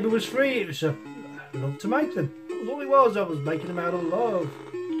 The labour was free. It was a love to make them. That was all it was. I was making them out of love.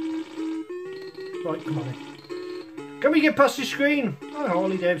 Right, come on then. Can we get past this screen? I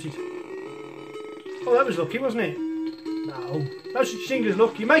hardly doubt it. Oh, that was lucky, wasn't it? No, no such thing as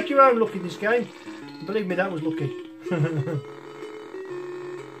luck. You make your own luck in this game. Believe me, that was lucky.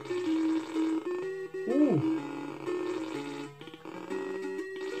 Ooh.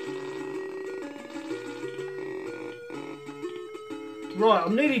 Right,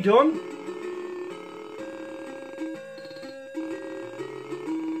 I'm nearly done.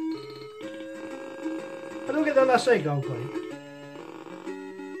 How do I get that last egg, old buddy?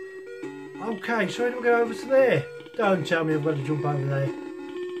 Okay, so how do I go over to there? Don't tell me I've got to jump over there.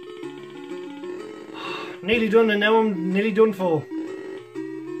 Nearly done, and now I'm nearly done for.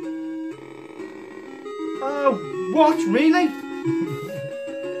 Oh, what? Really?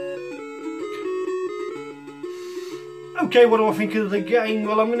 Okay, what do I think of the game?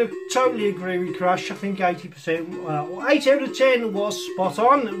 Well, I'm going to totally agree with Crash. I think 80%, well, 8 out of 10 was spot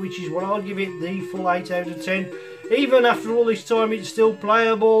on, which is what I'll give it, the full 8 out of 10. Even after all this time, it's still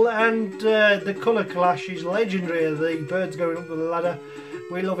playable, and the colour clash is legendary. The birds going up the ladder,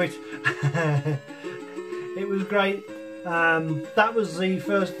 we love it. It was great. That was the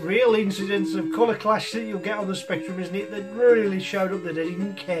first real incidence of colour clash that you'll get on the Spectrum, isn't it? That really showed up that they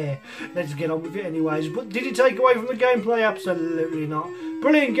didn't care. Let's get on with it anyways. But did it take away from the gameplay? Absolutely not.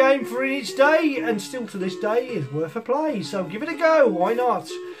 Brilliant game for its day, and still to this day is worth a play. So give it a go, why not?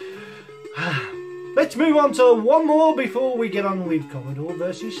 Let's move on to one more before we get on with Commodore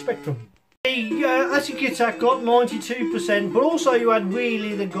versus Spectrum. The Attic Attack got 92%, but also you had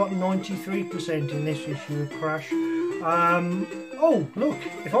Wheelie that got 93% in this issue of Crash. Oh, look,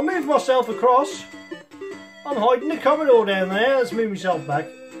 if I move myself across, I'm hiding the Commodore down there. Let's move myself back.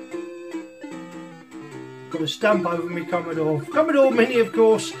 Got a stamp over me Commodore. Commodore Mini, of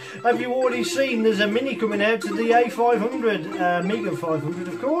course. Have you already seen? There's a Mini coming out to the A500, Mega 500,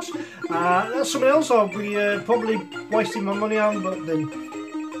 of course. That's something else I'll be probably wasting my money on, but then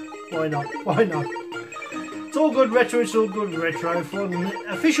why not? Why not? It's all good retro, it's all good retro fun.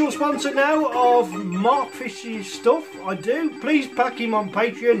 Official sponsor now of Mark Fish's stuff, I do. Please back him on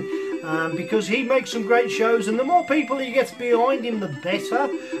Patreon because he makes some great shows, and the more people he gets behind him, the better.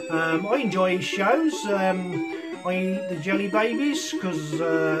 I enjoy his shows. I eat the jelly babies because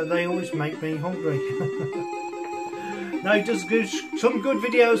they always make me hungry. No, he does some good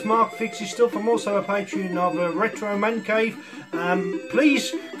videos. Mark fixes stuff. I'm also a Patreon of a Retro Man Cave.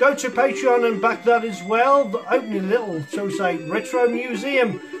 Please go to Patreon and back that as well. Opening a little, shall we say, retro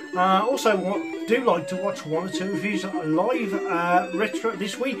museum. Also, do like to watch one or two of his live retro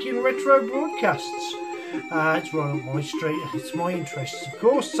This Week in Retro broadcasts. It's right up my street. It's my interests, of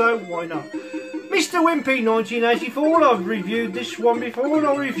course, so why not? Mr. Wimpy 1984. I've reviewed this one before and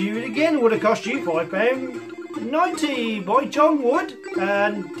I'll review it again. It would have cost you £5.90 by John Wood.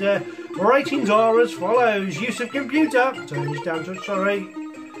 And ratings are as follows. Use of computer. Turn this down to, sorry.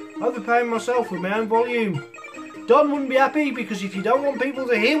 Overpaying myself with my own volume. Don wouldn't be happy because if you don't want people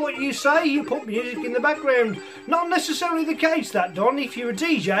to hear what you say, you put music in the background. Not necessarily the case, that, Don. If you're a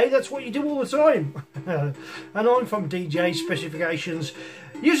DJ, that's what you do all the time. And I'm from DJ specifications.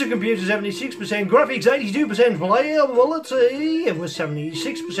 User computer 76%, graphics 82%, playability it was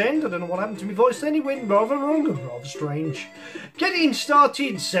 76%. I don't know what happened to my voice then, it went rather wrong, rather strange. Getting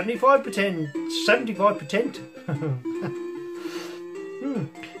started 75%.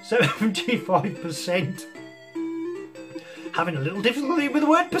 75%. Having a little difficulty with the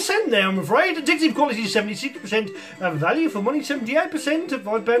word percent there, I'm afraid. Addictive quality is 76%. Value for money 78% at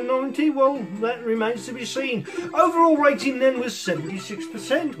 £5.90. Well, that remains to be seen. Overall rating then was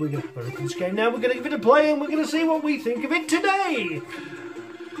 76%. We're going to have a look at this game now. We're going to give it a play and we're going to see what we think of it today.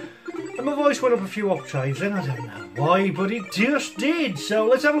 And my voice went up a few octaves then. I don't know why, but it just did. So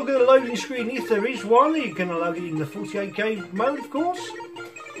let's have a look at the loading screen. If there is one, you can load it in the 48K mode, of course.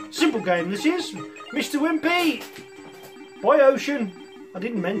 Simple game this is. Mr. Wimpy. By Ocean. I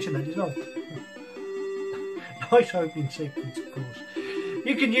didn't mention that, did I? Nice opening sequence, of course.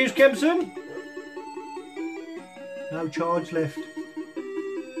 You can use Kempson. No charge left.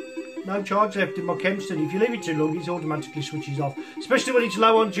 No charge left in my Kempson. If you leave it too long, it automatically switches off. Especially when it's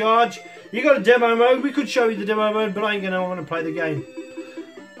low on charge. You got a demo mode. We could show you the demo mode, but I ain't gonna want to play the game.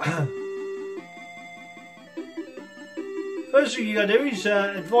 First thing you gotta do is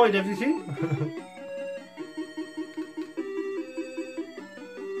avoid everything.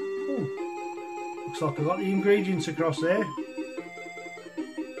 Looks like I've got the ingredients across there.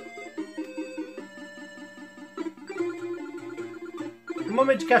 Am I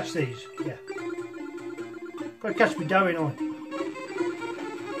meant to catch these? Yeah. Got to catch me dough in on.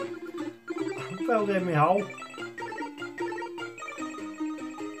 Fell down my hole.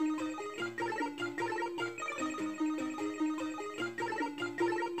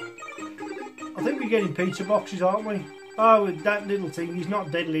 I think we're getting pizza boxes, aren't we? Oh, that little thing is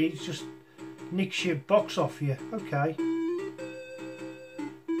not deadly, it's just nicks your box off you. Okay.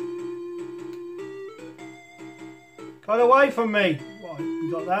 Got away from me. Right,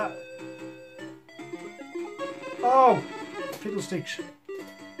 we got that. Oh, fiddlesticks.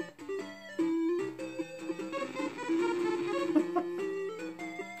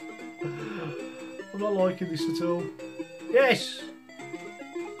 I'm not liking this at all. Yes.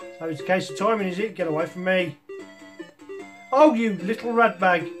 So it's a case of timing, is it? Get away from me. Oh, you little rat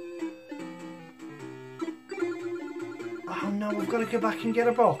bag. Oh no, I've got to go back and get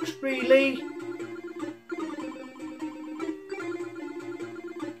a box. Really?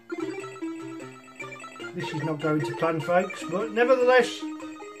 This is not going to plan, folks, but nevertheless.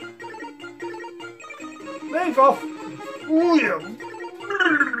 Move off.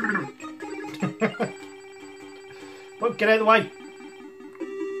 Well, get out of the way.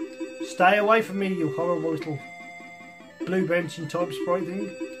 Stay away from me, you horrible little blue bouncing type sprite thing.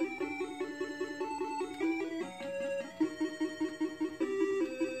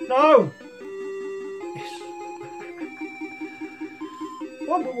 No! Yes.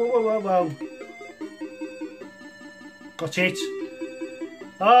 Whoa. Got it.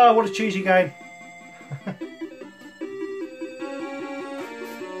 Ah, what a cheesy game.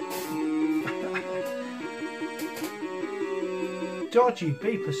 Dodgy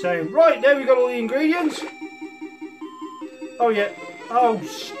beeper sound. Right, there we got all the ingredients. Oh yeah. Oh,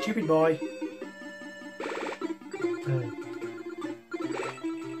 stupid boy.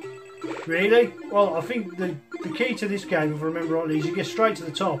 Really? Well, I think the key to this game, if I remember rightly, is you get straight to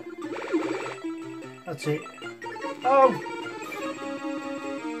the top. That's it. Oh!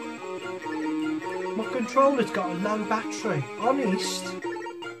 My controller's got a low battery. Honest.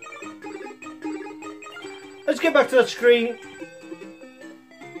 Let's get back to that screen.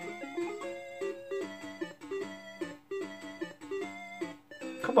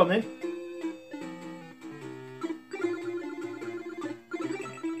 Come on then.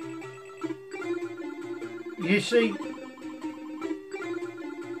 You see,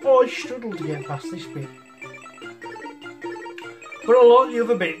 oh, I struggled to get past this bit. But I like the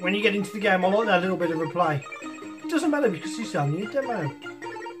other bit. When you get into the game, I like that little bit of a play. doesn't matter because it's only a demo.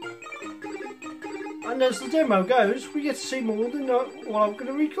 And as the demo goes, we get to see more than what I'm going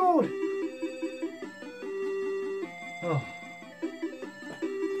to record. Oh.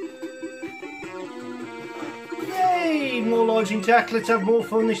 Yay! More lives intact. Let's have more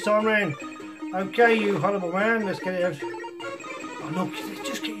fun this time round. Okay, you horrible man. Let's get it out. Oh no, they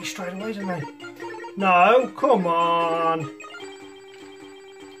just get you straight away, don't they? No, come on.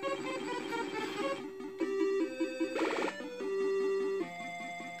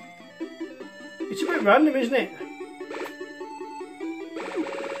 It's a bit random, isn't it?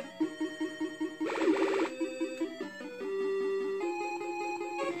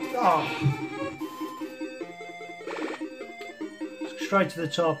 Oh. Straight to the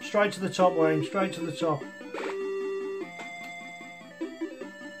top, Wayne, straight to the top.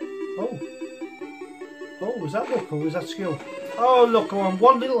 Oh. Oh, was that luck or was that skill? Oh, look, come on,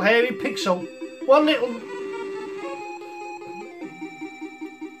 one little hairy pixel. One little...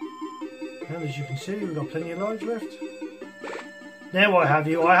 And as you can see, we've got plenty of lives left. Now I have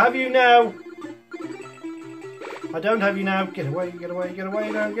you now! I don't have you now. Get away, get away, get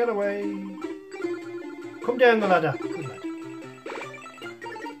away now, get away. Come down the ladder. Good lad.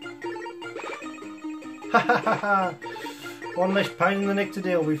 Ha ha ha ha. One less pain in the neck to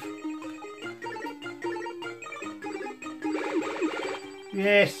deal with.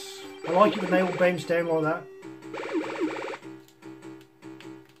 Yes. I like it when they all bends down like that.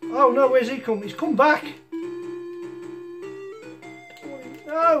 Oh no, where's he come? He's come back.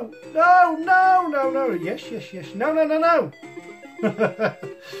 No, no, no, no, no. Yes, yes, yes. No, no, no, no.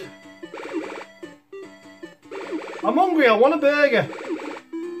 I'm hungry. I want a burger.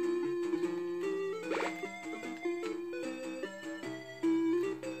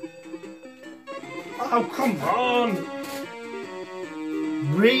 Oh, come on.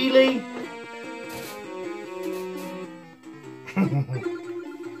 Really?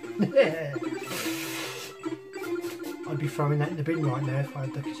 Yeah. I'd be throwing that in the bin right now if I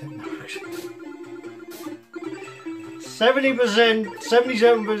had the cassette. No, 70%,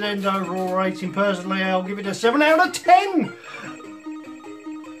 77% overall rating. Personally, I'll give it a 7 out of 10.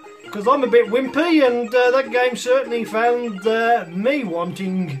 Because I'm a bit wimpy, and that game certainly found me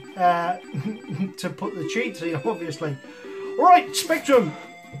wanting to put the cheats in, obviously. Right, Spectrum,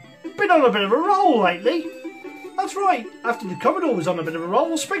 been on a bit of a roll lately. That's right, after the Commodore was on a bit of a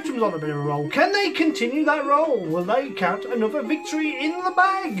roll, Spectrum's on a bit of a roll. Can they continue that roll? Will they count another victory in the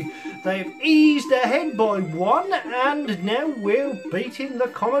bag? They've eased ahead by 1, and now we're beating the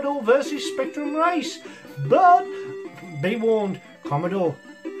Commodore versus Spectrum race. But, be warned, Commodore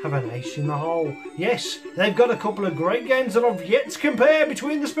have an ace in the hole. Yes, they've got a couple of great games that I've yet to compare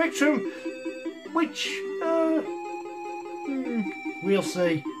between the Spectrum, which, we'll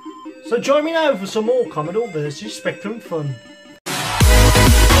see. So join me now for some more Commodore versus Spectrum fun.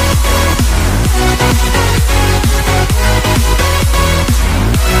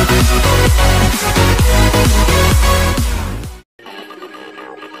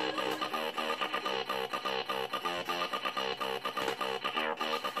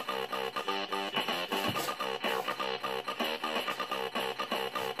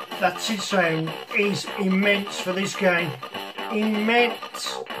 That SID sound is immense for this game.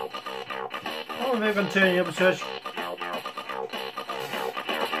 Immense. Oh, maybe I'm turning up a touch.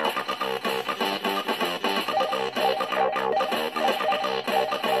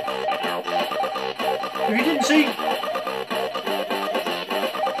 If you didn't see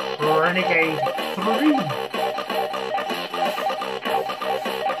Renegade 3.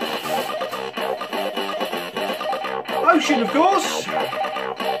 Ocean, of course.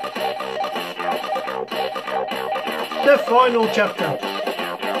 The final chapter.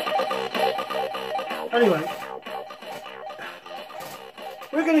 Anyway,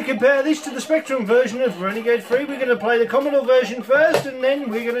 we're going to compare this to the Spectrum version of Renegade 3. We're going to play the Commodore version first, and then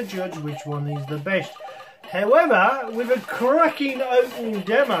we're going to judge which one is the best. However, with a cracking opening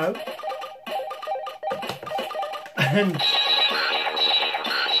demo, and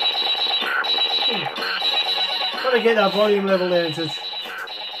gotta get that volume level down to.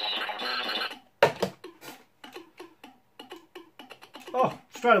 Oh,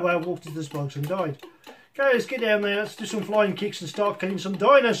 straight away I walked into the spikes and died. Okay, let's get down there, let's do some flying kicks and start killing some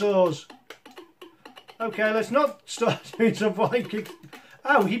dinosaurs. Okay, let's not start doing some flying kicks.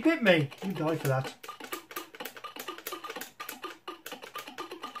 Oh, he bit me. You die for that.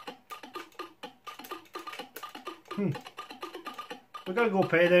 We're going to go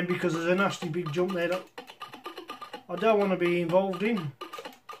up here then because there's a nasty big jump there that I don't want to be involved in.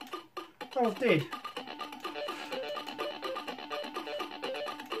 Oh, I did.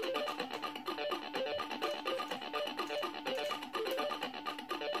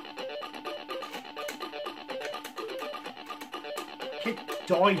 Kid,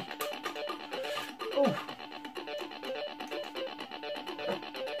 die. Oh.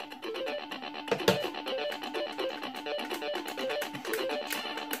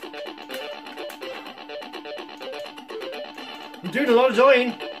 I'm doing a lot of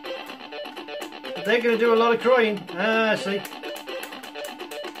dying. They're going to do a lot of crying. Ah, see.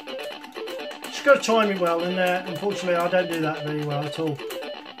 Just got to time it well, and unfortunately I don't do that very well at all.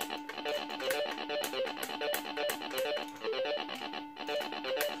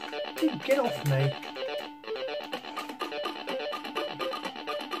 Dude, get off me.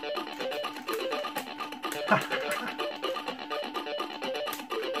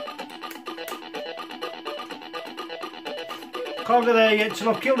 Can't go there yet till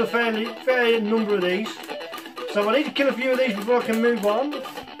I've killed a fair number of these. So I need to kill a few of these before I can move on.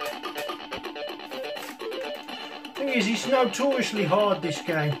 Thing is, it's notoriously hard, this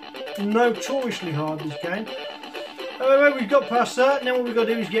game. Notoriously hard, this game. However, we've got past that. Now what we've got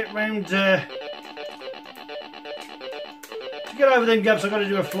to do is get round... to get over them gaps, I've got to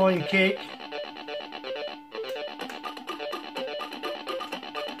do a flying kick.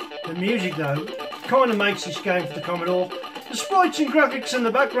 The music, though, kind of makes this game for the Commodore. The sprites and graphics in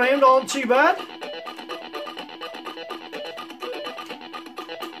the background aren't too bad.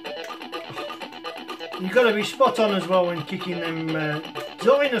 You've got to be spot on as well when kicking them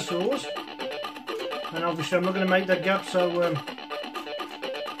dinosaurs. And obviously I'm not going to make that gap, so...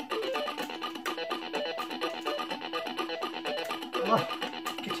 oh,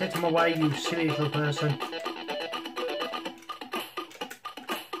 get out of my way, you silly little person.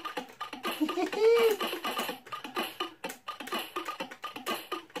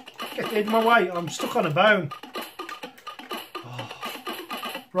 Get out of my way, I'm stuck on a bone. Oh.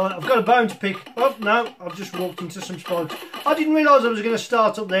 Right, I've got a bone to pick. Oh, no, I've just walked into some spikes. I didn't realise I was going to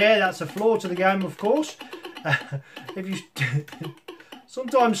start up there. That's a flaw to the game, of course. If you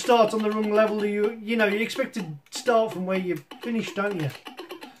sometimes start on the wrong level, you know, you expect to start from where you finished, don't you?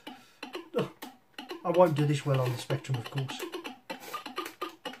 Oh, I won't do this well on the Spectrum, of course.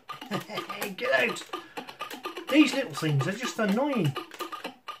 Get out! These little things are just annoying.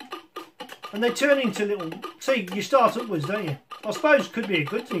 And they turn into little... See, you start upwards, don't you? I suppose it could be a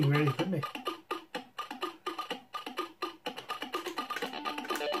good thing, really, couldn't it?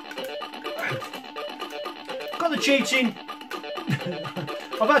 Got the cheating.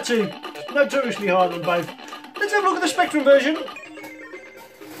 I've had to. Notoriously hard on both. Let's have a look at the Spectrum version.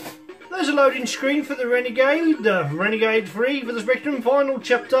 There's a loading screen for the Renegade. Renegade 3 for the Spectrum. Final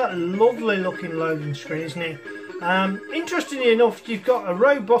chapter. Lovely looking loading screen, isn't it? Interestingly enough, you've got a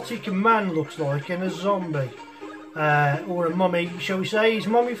robotic man, looks like, and a zombie. Or a mummy, shall we say. He's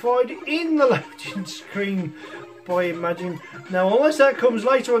mummified in the loading screen, I imagine. Now, unless that comes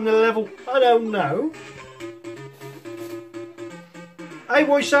later on the level, I don't know.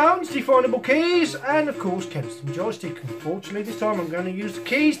 A-voice sounds, definable keys, and of course Kensington joystick. Unfortunately, this time I'm going to use the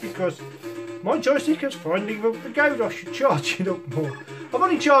keys because my joystick has finally given up the goat. I should charge it up more. I've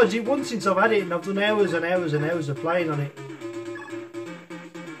only charged it once since I've had it, and I've done hours and hours and hours of playing on it.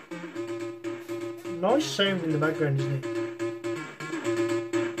 Nice sound in the background, isn't it?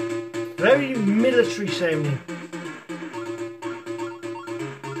 Very military sounding.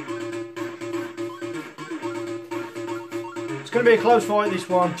 It's going to be a close fight, this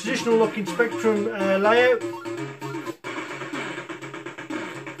one. Traditional looking Spectrum layout.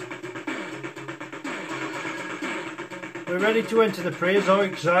 We're ready to enter the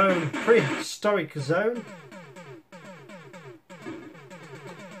prehistoric zone. Prehistoric zone.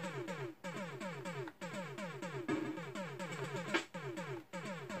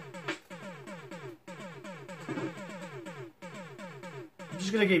 I'm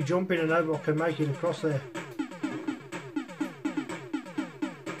just going to keep jumping and hope I can make it across there.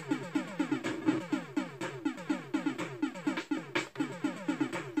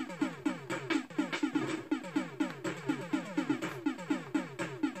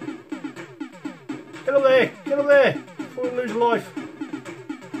 Get up there! Get up there! Before we lose life.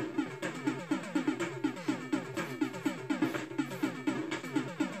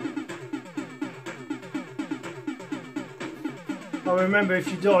 I remember, if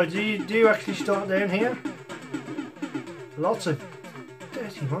you die, do you actually start down here? Lots of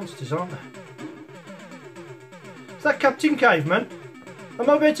dirty monsters, aren't there? Is that Captain Caveman? Am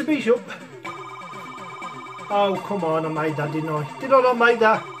I about to beat up? Oh, come on, I made that, didn't I? Did I not make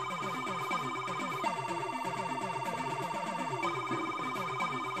that?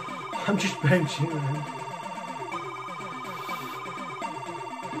 I'm just bouncing around.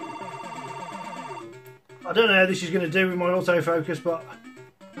 I don't know how this is going to do with my autofocus, but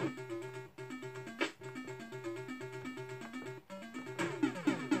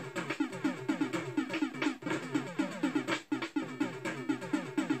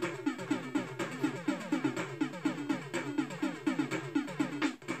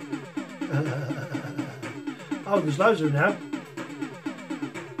Oh, there's loads of them now.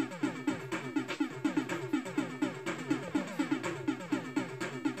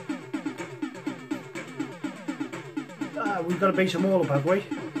 We've got to beat them all up, have we?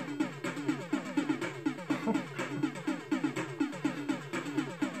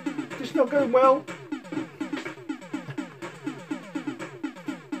 It's not going well.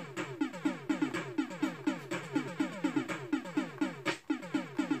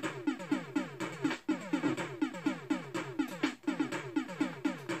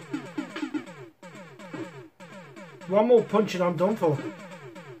 One more punch and I'm done for.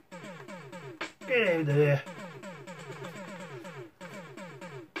 Get out of there.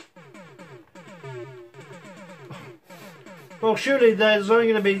 Well, surely there's only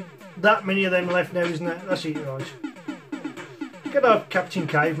going to be that many of them left now, isn't there? That's it, right. Get up, Captain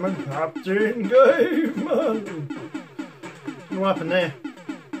Caveman. Captain Caveman. What happened there?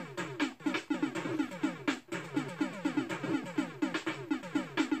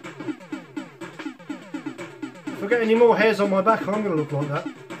 If I get any more hairs on my back, I'm going to look like that.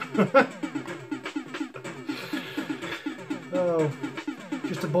 Oh,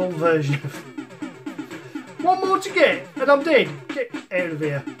 just a bald version of... One more to get, and I'm dead. Get out of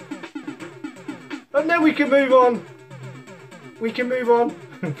here. And then we can move on. We can move on.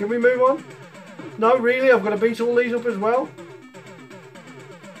 Can we move on? No, really? I've got to beat all these up as well?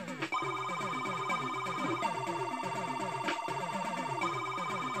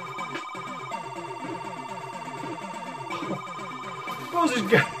 What was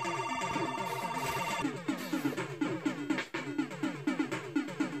this guy?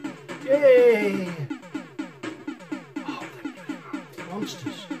 Yay!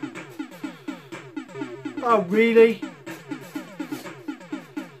 Monsters. Oh, really?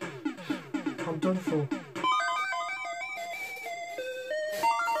 I'm done for.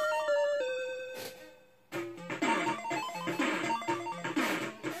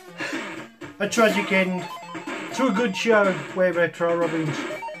 A tragic end to a good show where Retro Robbins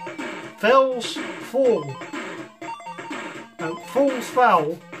fells fall. No, falls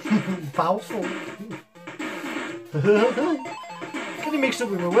foul. Fouls fall. Getting mixed up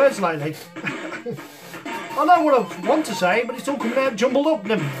with my words lately. I know what I want to say, but it's all coming out jumbled up.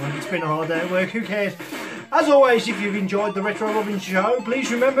 Never mind, it's been a hard day at work, who cares? As always, if you've enjoyed the Retro Robbins show,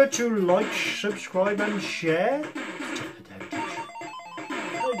 please remember to like, subscribe and share.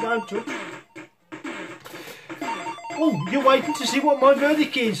 Don't touch. Oh, you're waiting to see what my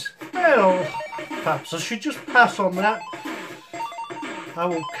verdict is. Well, perhaps I should just pass on that.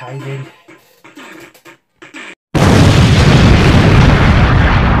 Oh, okay then.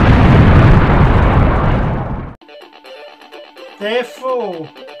 Therefore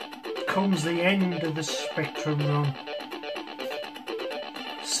comes the end of the Spectrum run.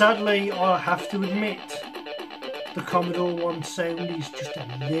 Sadly, I have to admit, the Commodore 1 sound is just a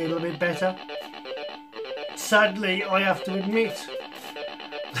little bit better. Sadly, I have to admit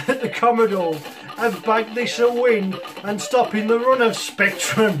that the Commodore have bagged this a win and stopping the run of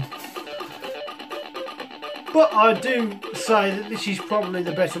Spectrum. But I do say that this is probably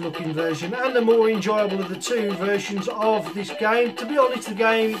the better looking version and the more enjoyable of the two versions of this game. To be honest, the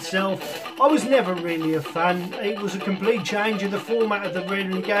game itself, I was never really a fan. It was a complete change of the format of the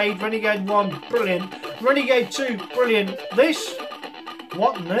Renegade. Renegade 1, brilliant. Renegade 2, brilliant. This,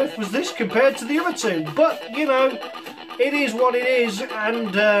 what on earth was this compared to the other two? But, you know, it is what it is,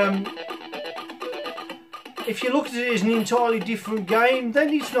 and if you look at it as an entirely different game, then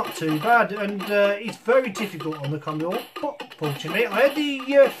it's not too bad, and it's very difficult on the Commodore. But fortunately, I had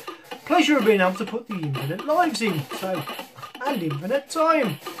the pleasure of being able to put the infinite lives in, and infinite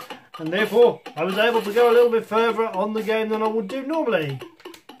time, and therefore I was able to go a little bit further on the game than I would do normally.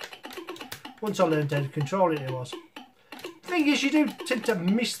 Once I learned how to control it, was. The thing is, you do tend to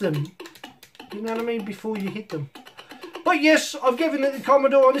miss them, you know what I mean, before you hit them. But yes, I've given it the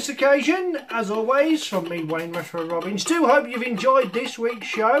Commodore on this occasion, as always, from me, Wayne Retro Robbins. Do hope you've enjoyed this week's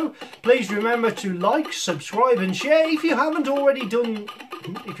show. Please remember to like, subscribe and share if you haven't already done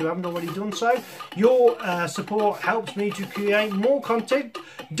so. Your support helps me to create more content,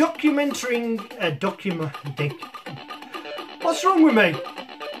 What's wrong with me?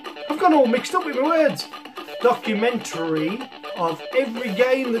 I've gone all mixed up with my words. Documentary of every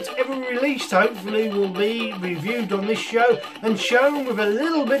game that's ever released, hopefully, will be reviewed on this show and shown with a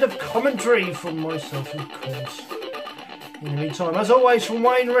little bit of commentary from myself, of course. In the meantime, as always, from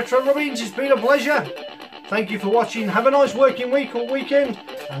Wayne Retro Robbins, it's been a pleasure. Thank you for watching. Have a nice working week or weekend,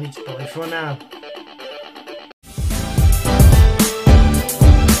 and it's bye for now.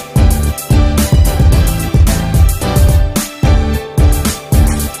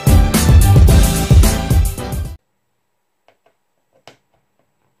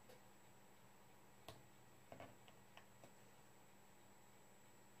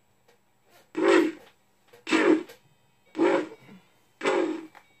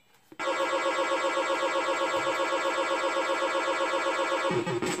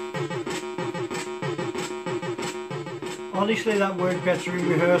 Honestly, that worked better in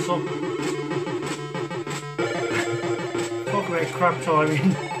rehearsal. Talk about crap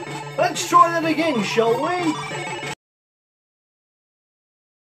timing. Let's try that again, shall we?